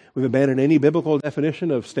faith. We've abandoned any biblical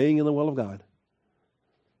definition of staying in the will of God.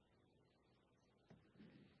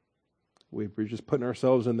 We're just putting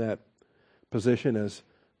ourselves in that position as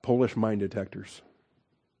Polish mine detectors.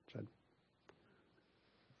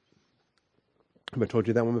 Have I told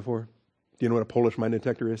you that one before? Do you know what a Polish mine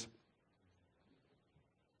detector is?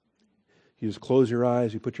 You just close your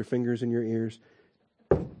eyes, you put your fingers in your ears,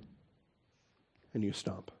 and you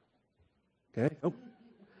stomp. Okay? Oh.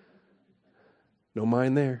 No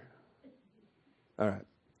mine there. All right.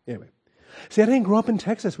 Anyway. See, I didn't grow up in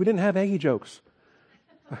Texas. We didn't have Aggie jokes.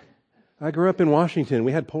 I grew up in Washington.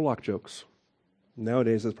 We had Polak jokes.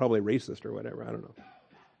 Nowadays, it's probably racist or whatever. I don't know.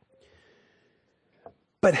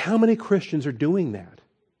 But how many Christians are doing that?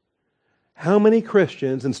 How many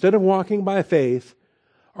Christians, instead of walking by faith,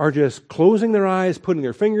 are just closing their eyes, putting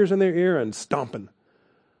their fingers in their ear, and stomping,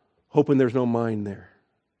 hoping there's no mine there?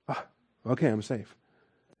 Okay, I'm safe.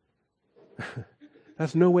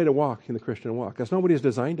 That's no way to walk in the Christian walk. That's not what He's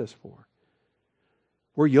designed us for.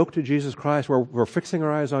 We're yoked to Jesus Christ. We're fixing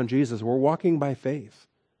our eyes on Jesus. We're walking by faith.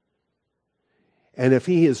 And if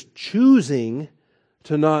He is choosing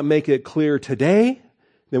to not make it clear today,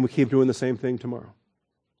 then we keep doing the same thing tomorrow.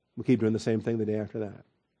 We keep doing the same thing the day after that.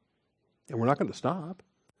 And we're not going to stop.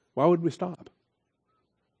 Why would we stop?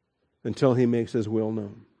 Until He makes His will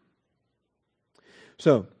known.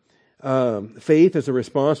 So, faith is a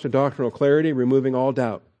response to doctrinal clarity, removing all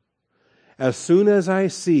doubt. As soon as I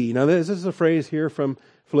see, now this is a phrase here from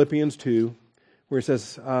Philippians 2, where it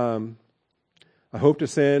says, I hope to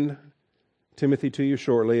send Timothy to you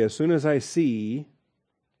shortly. As soon as I see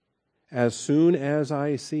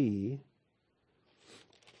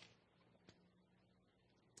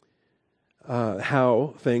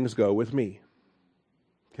how things go with me.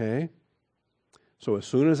 Okay? So as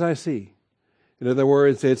soon as I see. In other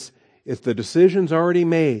words, it's the decision's already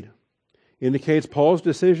made. Indicates Paul's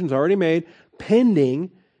decision's already made,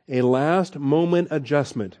 pending a last moment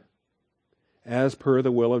adjustment as per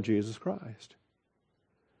the will of Jesus Christ.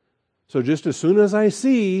 So just as soon as I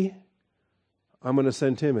see, I'm going to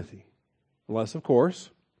send Timothy. Unless, of course,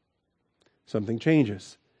 something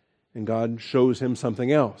changes and God shows him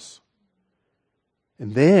something else.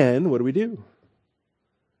 And then, what do?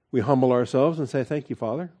 We humble ourselves and say, thank you,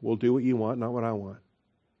 Father. We'll do what you want, not what I want.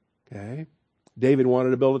 Okay? David wanted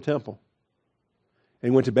to build a temple.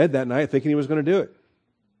 And he went to bed that night thinking he was going to do it.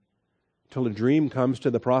 Until a dream comes to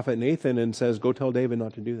the prophet Nathan and says, go tell David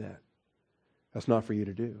not to do that. That's not for you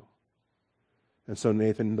to do. And so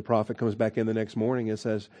Nathan, the prophet, comes back in the next morning and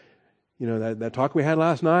says, that talk we had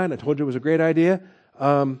last night, I told you it was a great idea.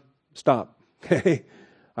 Stop. Okay.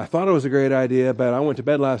 I thought it was a great idea, but I went to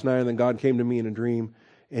bed last night and then God came to me in a dream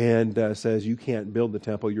and says, you can't build the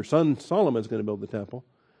temple. Your son Solomon's going to build the temple.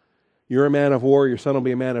 You're a man of war, your son will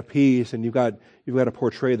be a man of peace, and you've got to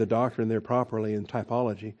portray the doctrine there properly in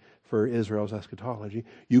typology for Israel's eschatology.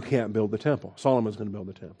 You can't build the temple. Solomon's going to build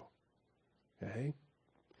the temple. Okay?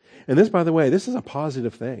 And this, by the way, this is a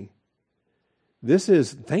positive thing.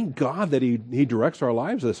 Thank God that He directs our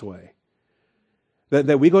lives this way.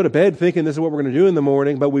 That we go to bed thinking this is what we're going to do in the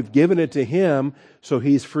morning, but we've given it to Him so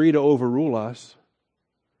He's free to overrule us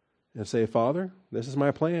and say, Father, this is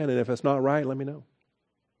my plan, and if it's not right, let me know.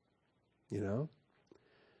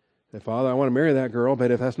 Say, Father, I want to marry that girl,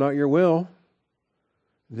 but if that's not your will,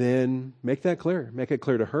 then make that clear. Make it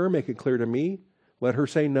clear to her, make it clear to me. Let her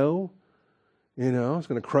say no. It's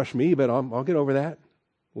going to crush me, but I'll get over that.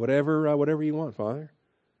 Whatever you want, Father.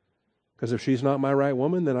 Because if she's not my right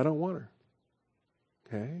woman, then I don't want her.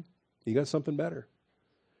 Okay? You got something better.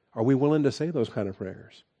 Are we willing to say those kind of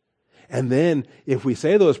prayers? And then if we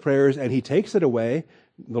say those prayers and He takes it away,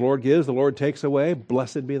 the Lord gives, the Lord takes away,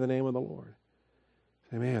 blessed be the name of the Lord.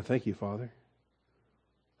 Say, man, thank you, Father.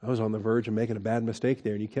 I was on the verge of making a bad mistake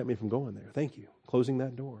there and You kept me from going there. Thank you. Closing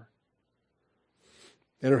that door.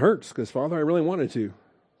 And it hurts because, Father, I really wanted to.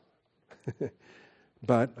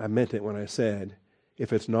 But I meant it when I said,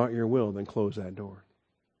 if it's not Your will, then close that door.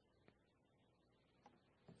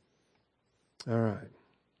 All right.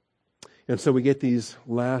 And so we get these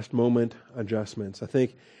last moment adjustments. I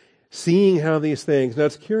think seeing how these things, now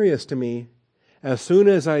it's curious to me, as soon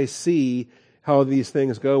as I see how these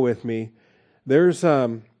things go with me, there's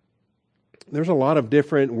a lot of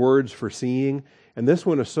different words for seeing, and this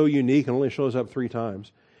one is so unique and only shows up 3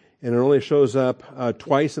 times. And it only shows up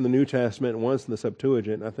twice in the New Testament and once in the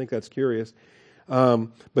Septuagint. I think that's curious.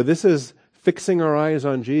 But this is fixing our eyes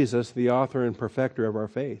on Jesus, the author and perfecter of our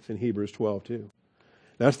faith, in Hebrews 12:2.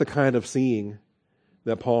 That's the kind of seeing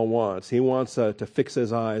that Paul wants. He wants to fix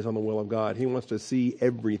his eyes on the will of God. He wants to see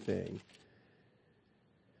everything.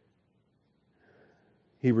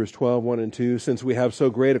 Hebrews 12:1 and 2, since we have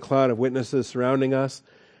so great a cloud of witnesses surrounding us,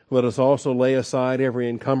 let us also lay aside every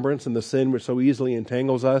encumbrance and the sin which so easily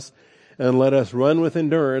entangles us, and let us run with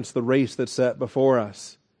endurance the race that's set before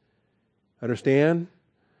us. Understand?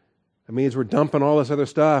 That means we're dumping all this other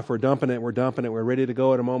stuff. We're dumping it. We're ready to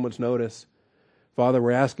go at a moment's notice. Father,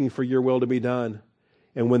 we're asking for Your will to be done.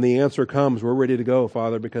 And when the answer comes, we're ready to go,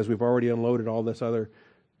 Father, because we've already unloaded all this other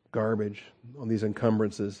garbage on these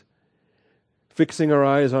encumbrances. Fixing our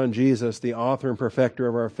eyes on Jesus, the author and perfecter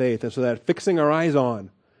of our faith. And so that fixing our eyes on,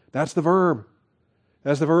 that's the verb.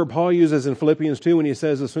 That's the verb Paul uses in Philippians 2 when he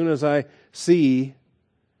says, as soon as I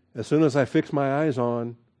fix my eyes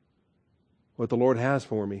on what the Lord has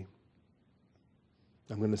for me,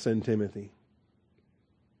 I'm going to send Timothy.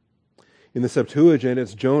 In the Septuagint,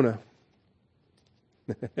 it's Jonah.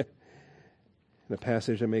 The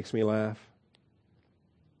passage that makes me laugh.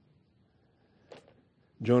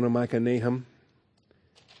 Jonah, Micah, Nahum.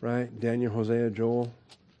 Right? Daniel, Hosea, Joel,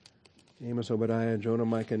 Amos, Obadiah, Jonah,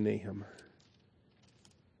 Micah, Nahum.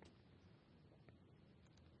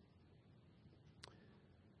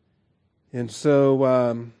 And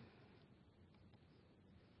so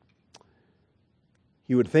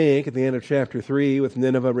you would think at the end of chapter 3 with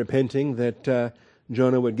Nineveh repenting that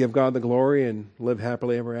Jonah would give God the glory and live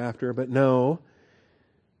happily ever after. But no,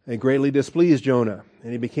 it greatly displeased Jonah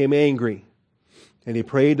and he became angry. And he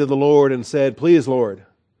prayed to the Lord and said, please, Lord,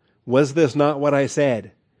 was this not what I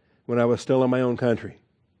said when I was still in my own country?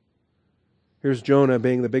 Here's Jonah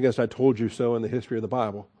being the biggest I told you so in the history of the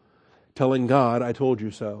Bible, telling God, I told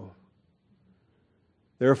you so.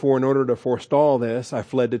 Therefore, in order to forestall this, I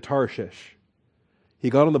fled to Tarshish.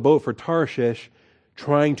 He got on the boat for Tarshish,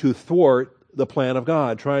 trying to thwart the plan of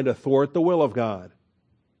God, trying to thwart the will of God.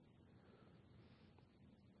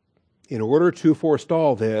 In order to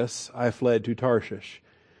forestall this, I fled to Tarshish,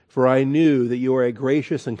 for I knew that you are a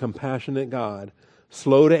gracious and compassionate God,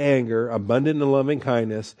 slow to anger, abundant in loving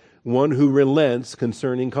kindness, one who relents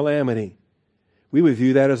concerning calamity. We would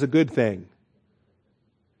view that as a good thing.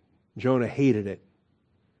 Jonah hated it.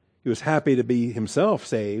 He was happy to be himself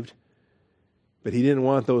saved, but he didn't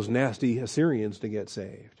want those nasty Assyrians to get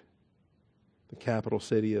saved. The capital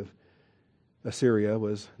city of Assyria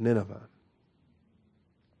was Nineveh.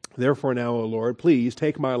 Therefore now, O Lord, please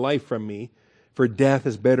take my life from me, for death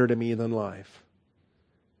is better to me than life.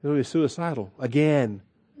 He was suicidal. Again,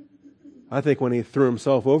 I think when he threw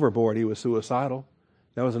himself overboard, he was suicidal.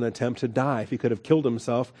 That was an attempt to die. If he could have killed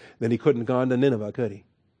himself, then he couldn't have gone to Nineveh, could he?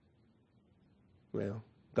 Well,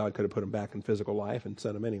 God could have put him back in physical life and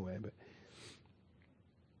sent him anyway, but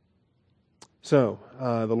So,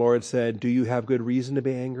 the Lord said, do you have good reason to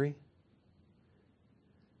be angry?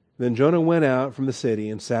 Then Jonah went out from the city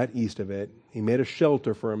and sat east of it. He made a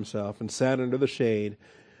shelter for himself and sat under the shade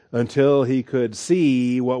until he could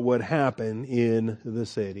see what would happen in the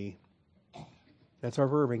city. That's our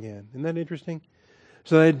verb again. Isn't that interesting?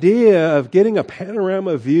 So the idea of getting a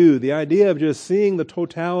panorama view, the idea of just seeing the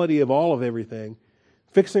totality of all of everything,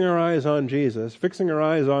 fixing our eyes on Jesus, fixing our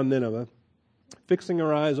eyes on Nineveh, fixing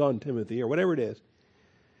our eyes on Timothy, or whatever it is,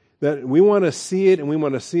 that we want to see it and we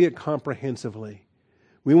want to see it comprehensively.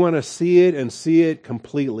 We want to see it and see it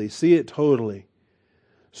completely, see it totally,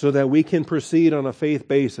 so that we can proceed on a faith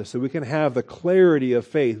basis, so we can have the clarity of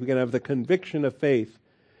faith, we can have the conviction of faith,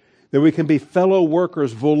 that we can be fellow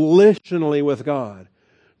workers volitionally with God,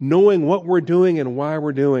 knowing what we're doing and why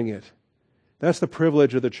we're doing it. That's the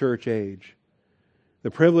privilege of the church age.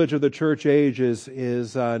 The privilege of the church age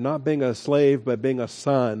is not being a slave, but being a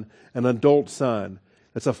son, an adult son.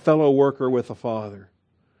 That's a fellow worker with the Father,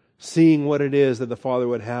 seeing what it is that the Father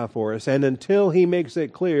would have for us. And until He makes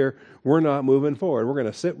it clear, we're not moving forward. We're going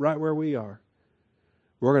to sit right where we are.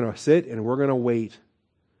 We're going to sit and we're going to wait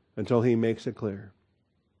until He makes it clear.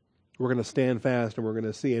 We're going to stand fast and we're going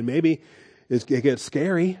to see. And maybe it gets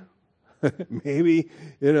scary. Maybe,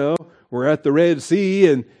 we're at the Red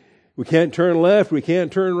Sea and we can't turn left, we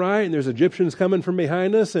can't turn right, and there's Egyptians coming from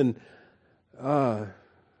behind us, and we're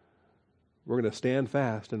going to stand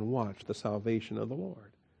fast and watch the salvation of the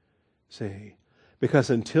Lord. See, because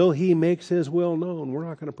until He makes His will known, we're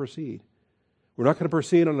not going to proceed. We're not going to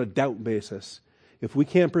proceed on a doubt basis. If we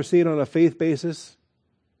can't proceed on a faith basis,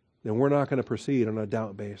 then we're not going to proceed on a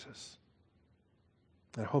doubt basis.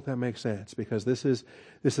 I hope that makes sense, because this is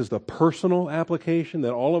the personal application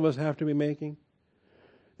that all of us have to be making.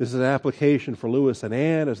 This is an application for Lewis and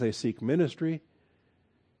Ann as they seek ministry.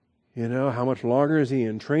 How much longer is he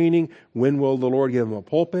in training? When will the Lord give him a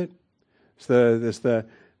pulpit? It's the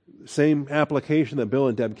same application that Bill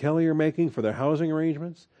and Deb Kelly are making for their housing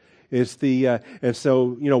arrangements. It's and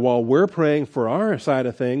so, while we're praying for our side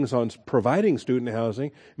of things on providing student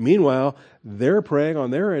housing, meanwhile, they're praying on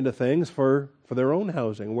their end of things for their own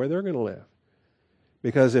housing, where they're going to live.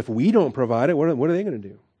 Because if we don't provide it, what are they going to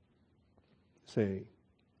do? See,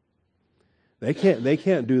 they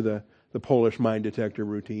can't do the Polish mine detector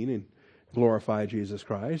routine and glorify Jesus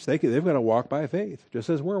Christ. They've got to walk by faith, just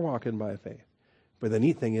as we're walking by faith. But the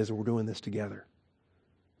neat thing is we're doing this together.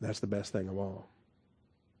 That's the best thing of all.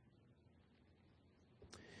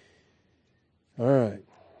 All right.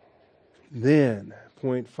 Then,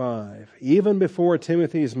 point 5. Even before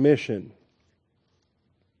Timothy's mission,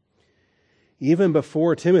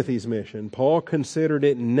 Paul considered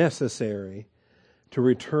it necessary to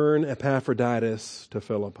return Epaphroditus to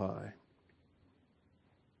Philippi.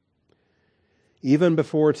 Even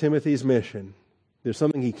before Timothy's mission, there's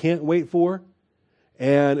something he can't wait for,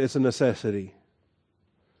 and it's a necessity.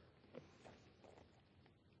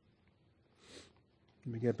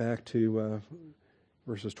 Let me get back to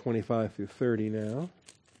verses 25 through 30 now.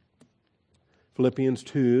 Philippians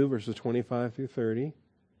 2, verses 25 through 30.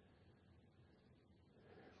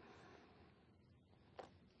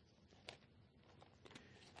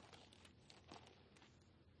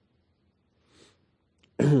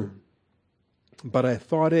 But I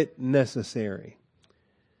thought it necessary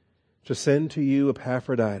to send to you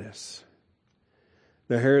Epaphroditus.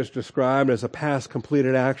 Now here is described as a past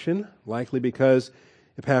completed action, likely because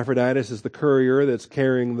Epaphroditus is the courier that's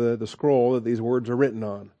carrying the scroll that these words are written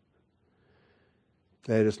on.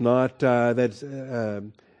 That is not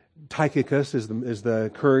Tychicus is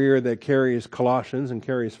the courier that carries Colossians and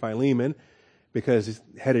carries Philemon, because he's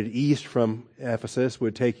headed east from Ephesus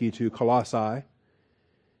would take you to Colossae.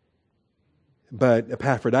 But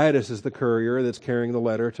Epaphroditus is the courier that's carrying the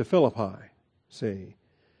letter to Philippi. See?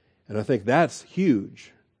 And I think that's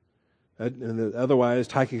huge. Otherwise,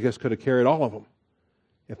 Tychicus could have carried all of them.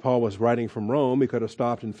 If Paul was writing from Rome, he could have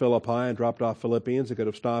stopped in Philippi and dropped off Philippians. He could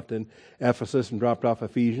have stopped in Ephesus and dropped off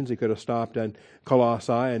Ephesians. He could have stopped in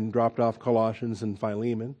Colossae and dropped off Colossians and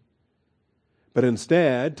Philemon. But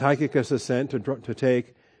instead, Tychicus is sent to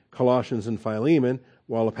take Colossians and Philemon,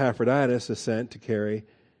 while Epaphroditus is sent to carry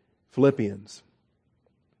Philippians.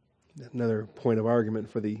 Another point of argument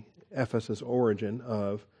for the Ephesus origin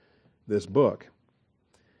of this book.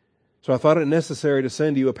 So I thought it necessary to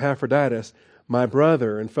send you Epaphroditus, my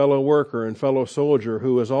brother and fellow worker and fellow soldier,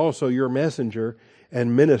 who is also your messenger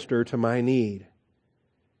and minister to my need.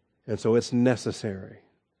 And so it's necessary.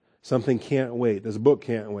 Something can't wait. This book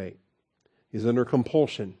can't wait. He's under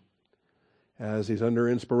compulsion, as he's under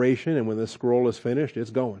inspiration, and when this scroll is finished,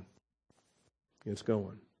 it's going. It's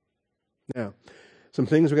going. Now, Some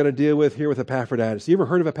things we're going to deal with here with Epaphroditus. You ever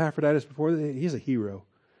heard of Epaphroditus before? He's a hero.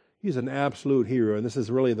 He's an absolute hero. And this is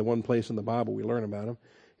really the one place in the Bible we learn about him,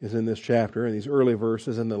 is in this chapter, in these early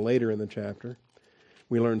verses, and then later in the chapter.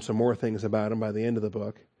 We learn some more things about him by the end of the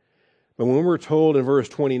book. But when we're told in verse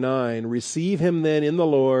 29, receive him then in the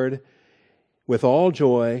Lord with all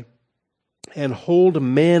joy, and hold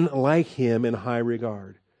men like him in high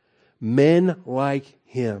regard. Men like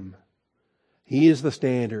him. He is the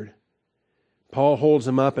standard. Paul holds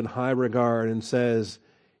him up in high regard and says,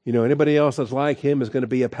 anybody else that's like him is going to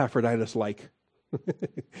be Epaphroditus-like.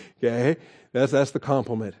 Okay? That's the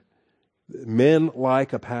compliment. Men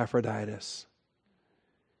like Epaphroditus.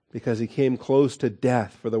 Because he came close to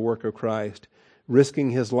death for the work of Christ,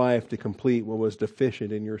 risking his life to complete what was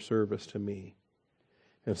deficient in your service to me.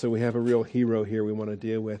 And so we have a real hero here we want to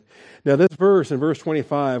deal with. Now this verse, in verse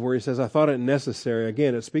 25, where he says, I thought it necessary,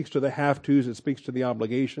 again, it speaks to the have-tos, it speaks to the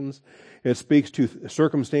obligations, it speaks to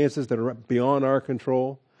circumstances that are beyond our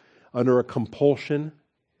control, under a compulsion,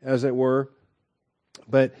 as it were.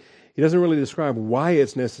 But he doesn't really describe why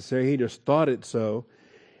it's necessary, he just thought it so.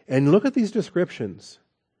 And look at these descriptions.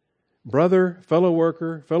 Brother, fellow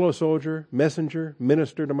worker, fellow soldier, messenger,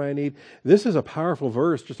 minister to my need. This is a powerful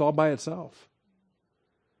verse just all by itself.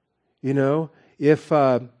 If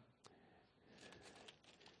does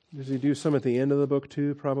he do some at the end of the book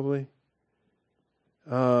too, probably?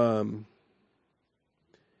 We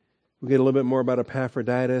get a little bit more about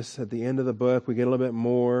Epaphroditus at the end of the book. We get a little bit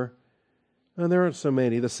more. And there aren't so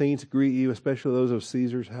many. The saints greet you, especially those of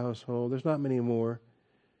Caesar's household. There's not many more.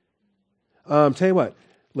 Tell you what.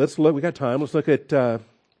 Let's look. We got time. Let's look at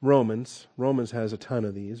Romans. Romans has a ton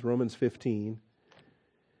of these. Romans 15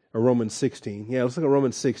 or Romans 16. Yeah, let's look at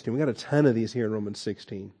Romans 16. We got a ton of these here in Romans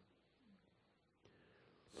 16.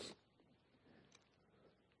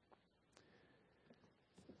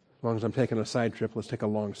 As long as I'm taking a side trip, let's take a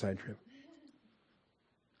long side trip.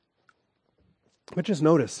 But just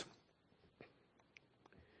notice,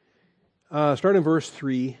 start in verse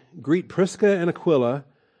 3. Greet Prisca and Aquila,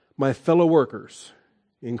 my fellow workers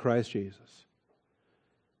in Christ Jesus.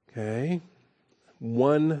 Okay.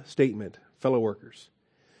 One statement, fellow workers,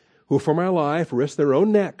 who for my life risked their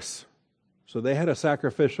own necks. So they had a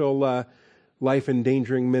sacrificial,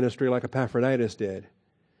 life-endangering ministry like Epaphroditus did.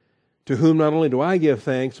 To whom not only do I give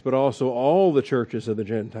thanks, but also all the churches of the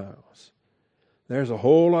Gentiles. There's a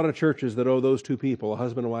whole lot of churches that owe those two people, a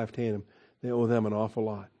husband and wife tandem. They owe them an awful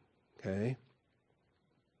lot. Okay.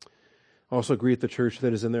 Also greet the church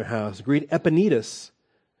that is in their house. Greet Epaenetus,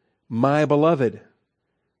 my beloved.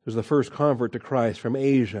 Who's the first convert to Christ from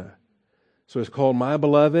Asia. So he's called my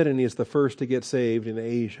beloved, and he's the first to get saved in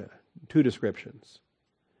Asia. Two descriptions.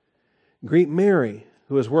 Greet Mary,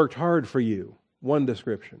 who has worked hard for you. One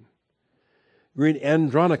description. Greet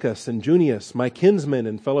Andronicus and Junius, my kinsmen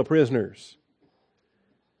and fellow prisoners,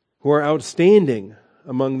 who are outstanding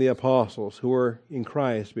among the apostles, who are in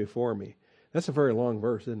Christ before me. That's a very long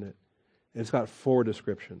verse, isn't it? And it's got 4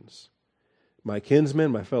 descriptions. My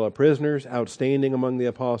kinsmen, my fellow prisoners, outstanding among the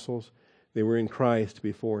apostles, they were in Christ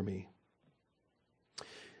before me.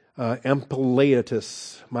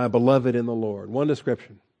 Ampliatus, my beloved in the Lord. One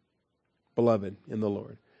description. Beloved in the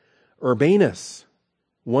Lord. Urbanus,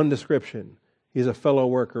 one description. He's a fellow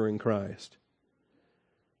worker in Christ.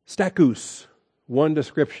 Stachys, one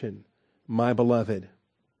description. My beloved.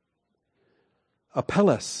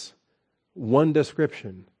 Apelles, one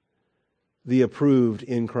description. The approved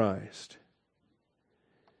in Christ.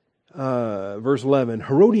 Verse 11.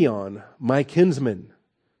 Herodion, my kinsman.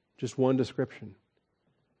 Just one description.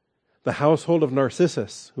 The household of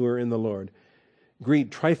Narcissus, who are in the Lord.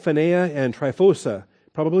 Greet Tryphonea and Tryphosa,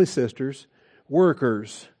 probably sisters,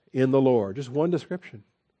 workers in the Lord. Just one description.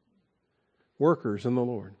 Workers in the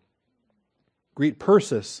Lord. Greet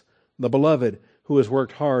Persis, the beloved, who has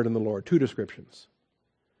worked hard in the Lord. 2 descriptions.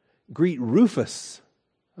 Greet Rufus.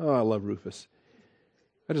 Oh, I love Rufus.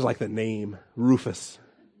 I just like the name, Rufus.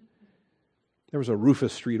 There was a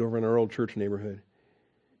Rufus Street over in our old church neighborhood.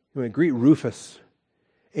 Anyway, greet Rufus,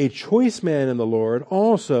 a choice man in the Lord,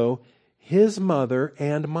 also his mother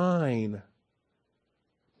and mine.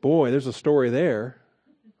 Boy, there's a story there.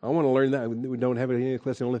 I want to learn that. We don't have it in English.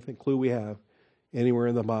 That's the only clue we have anywhere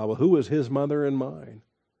in the Bible. Who was his mother and mine?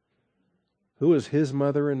 Who was his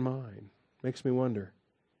mother and mine? Makes me wonder.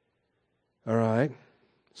 All right.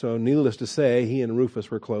 So needless to say, he and Rufus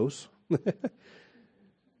were close.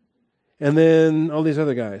 And then all these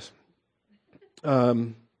other guys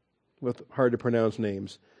with hard to pronounce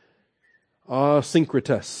names.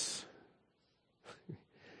 Asyncritus.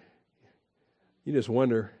 You just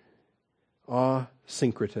wonder.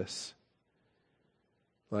 Asyncritus.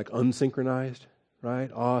 Like unsynchronized?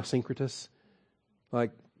 right? Asyncretous.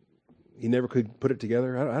 Like, he never could put it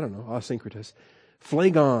together. I don't know. Asyncretous.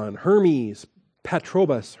 Phlegon, Hermes,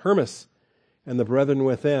 Patrobas, Hermas, and the brethren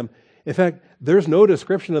with them. In fact, there's no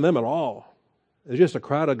description of them at all. There's just a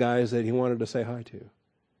crowd of guys that he wanted to say hi to.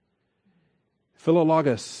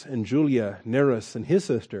 Philologus and Julia, Nereus and his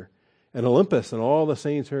sister, and Olympus and all the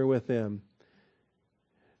saints who are with them.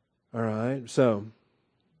 All right, so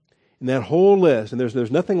in that whole list, and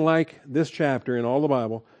there's nothing like this chapter in all the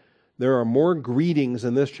Bible. There are more greetings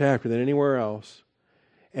in this chapter than anywhere else.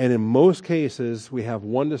 And in most cases, we have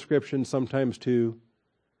one description, sometimes two.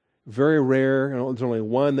 Very rare, there's only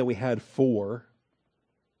one that we had 4.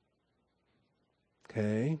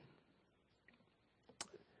 Okay.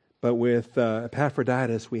 But with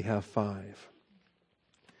Epaphroditus, we have 5.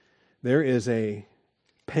 There is a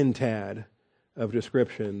pentad of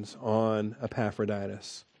descriptions on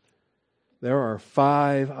Epaphroditus. There are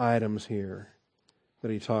 5 items here that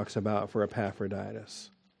he talks about for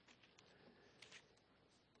Epaphroditus.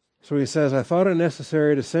 So he says, I thought it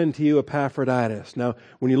necessary to send to you Epaphroditus. Now,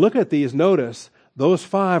 when you look at these, notice those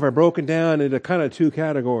 5 are broken down into kind of 2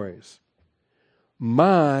 categories.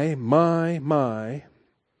 My,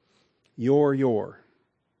 your.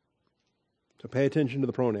 So pay attention to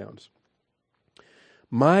the pronouns.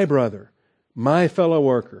 My brother, my fellow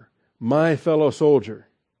worker, my fellow soldier,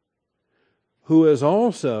 who is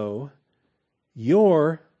also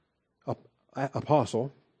your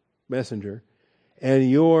apostle, messenger,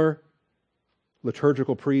 and your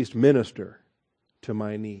liturgical priest, minister to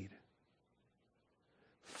my need.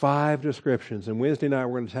 5 descriptions. And Wednesday night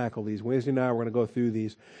we're going to tackle these. Wednesday night we're going to go through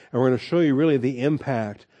these. And we're going to show you really the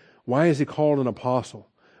impact. Why is he called an apostle?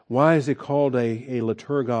 Why is he called a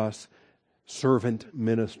liturgos, servant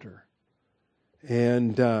minister?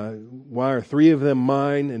 And why are 3 of them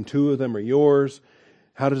mine and 2 of them are yours?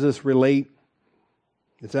 How does this relate?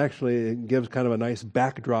 It gives kind of a nice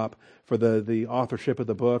backdrop for the authorship of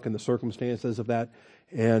the book and the circumstances of that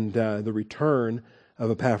and the return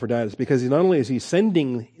of Epaphroditus. Because not only is he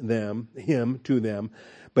sending him to them,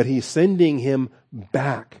 but he's sending him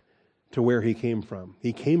back to where he came from.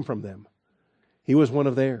 He came from them. He was one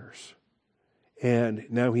of theirs. And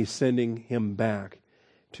now he's sending him back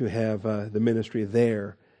to have the ministry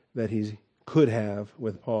there that he could have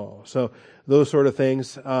with Paul. So those sort of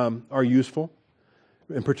things are useful.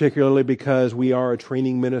 And particularly because we are a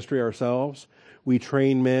training ministry ourselves. We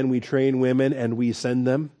train men, we train women, and we send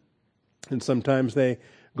them. And sometimes they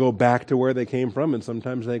go back to where they came from, and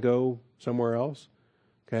sometimes they go somewhere else.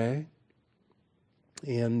 Okay?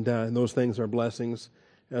 And those things are blessings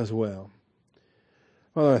as well.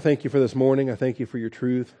 Father, I thank you for this morning. I thank you for your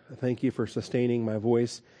truth. I thank you for sustaining my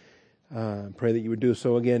voice. Pray that you would do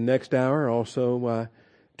so again next hour. Also,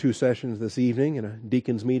 2 sessions this evening and a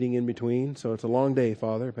deacon's meeting in between. So it's a long day,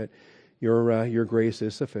 Father, but your grace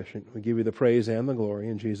is sufficient. We give you the praise and the glory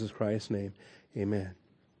in Jesus Christ's name. Amen.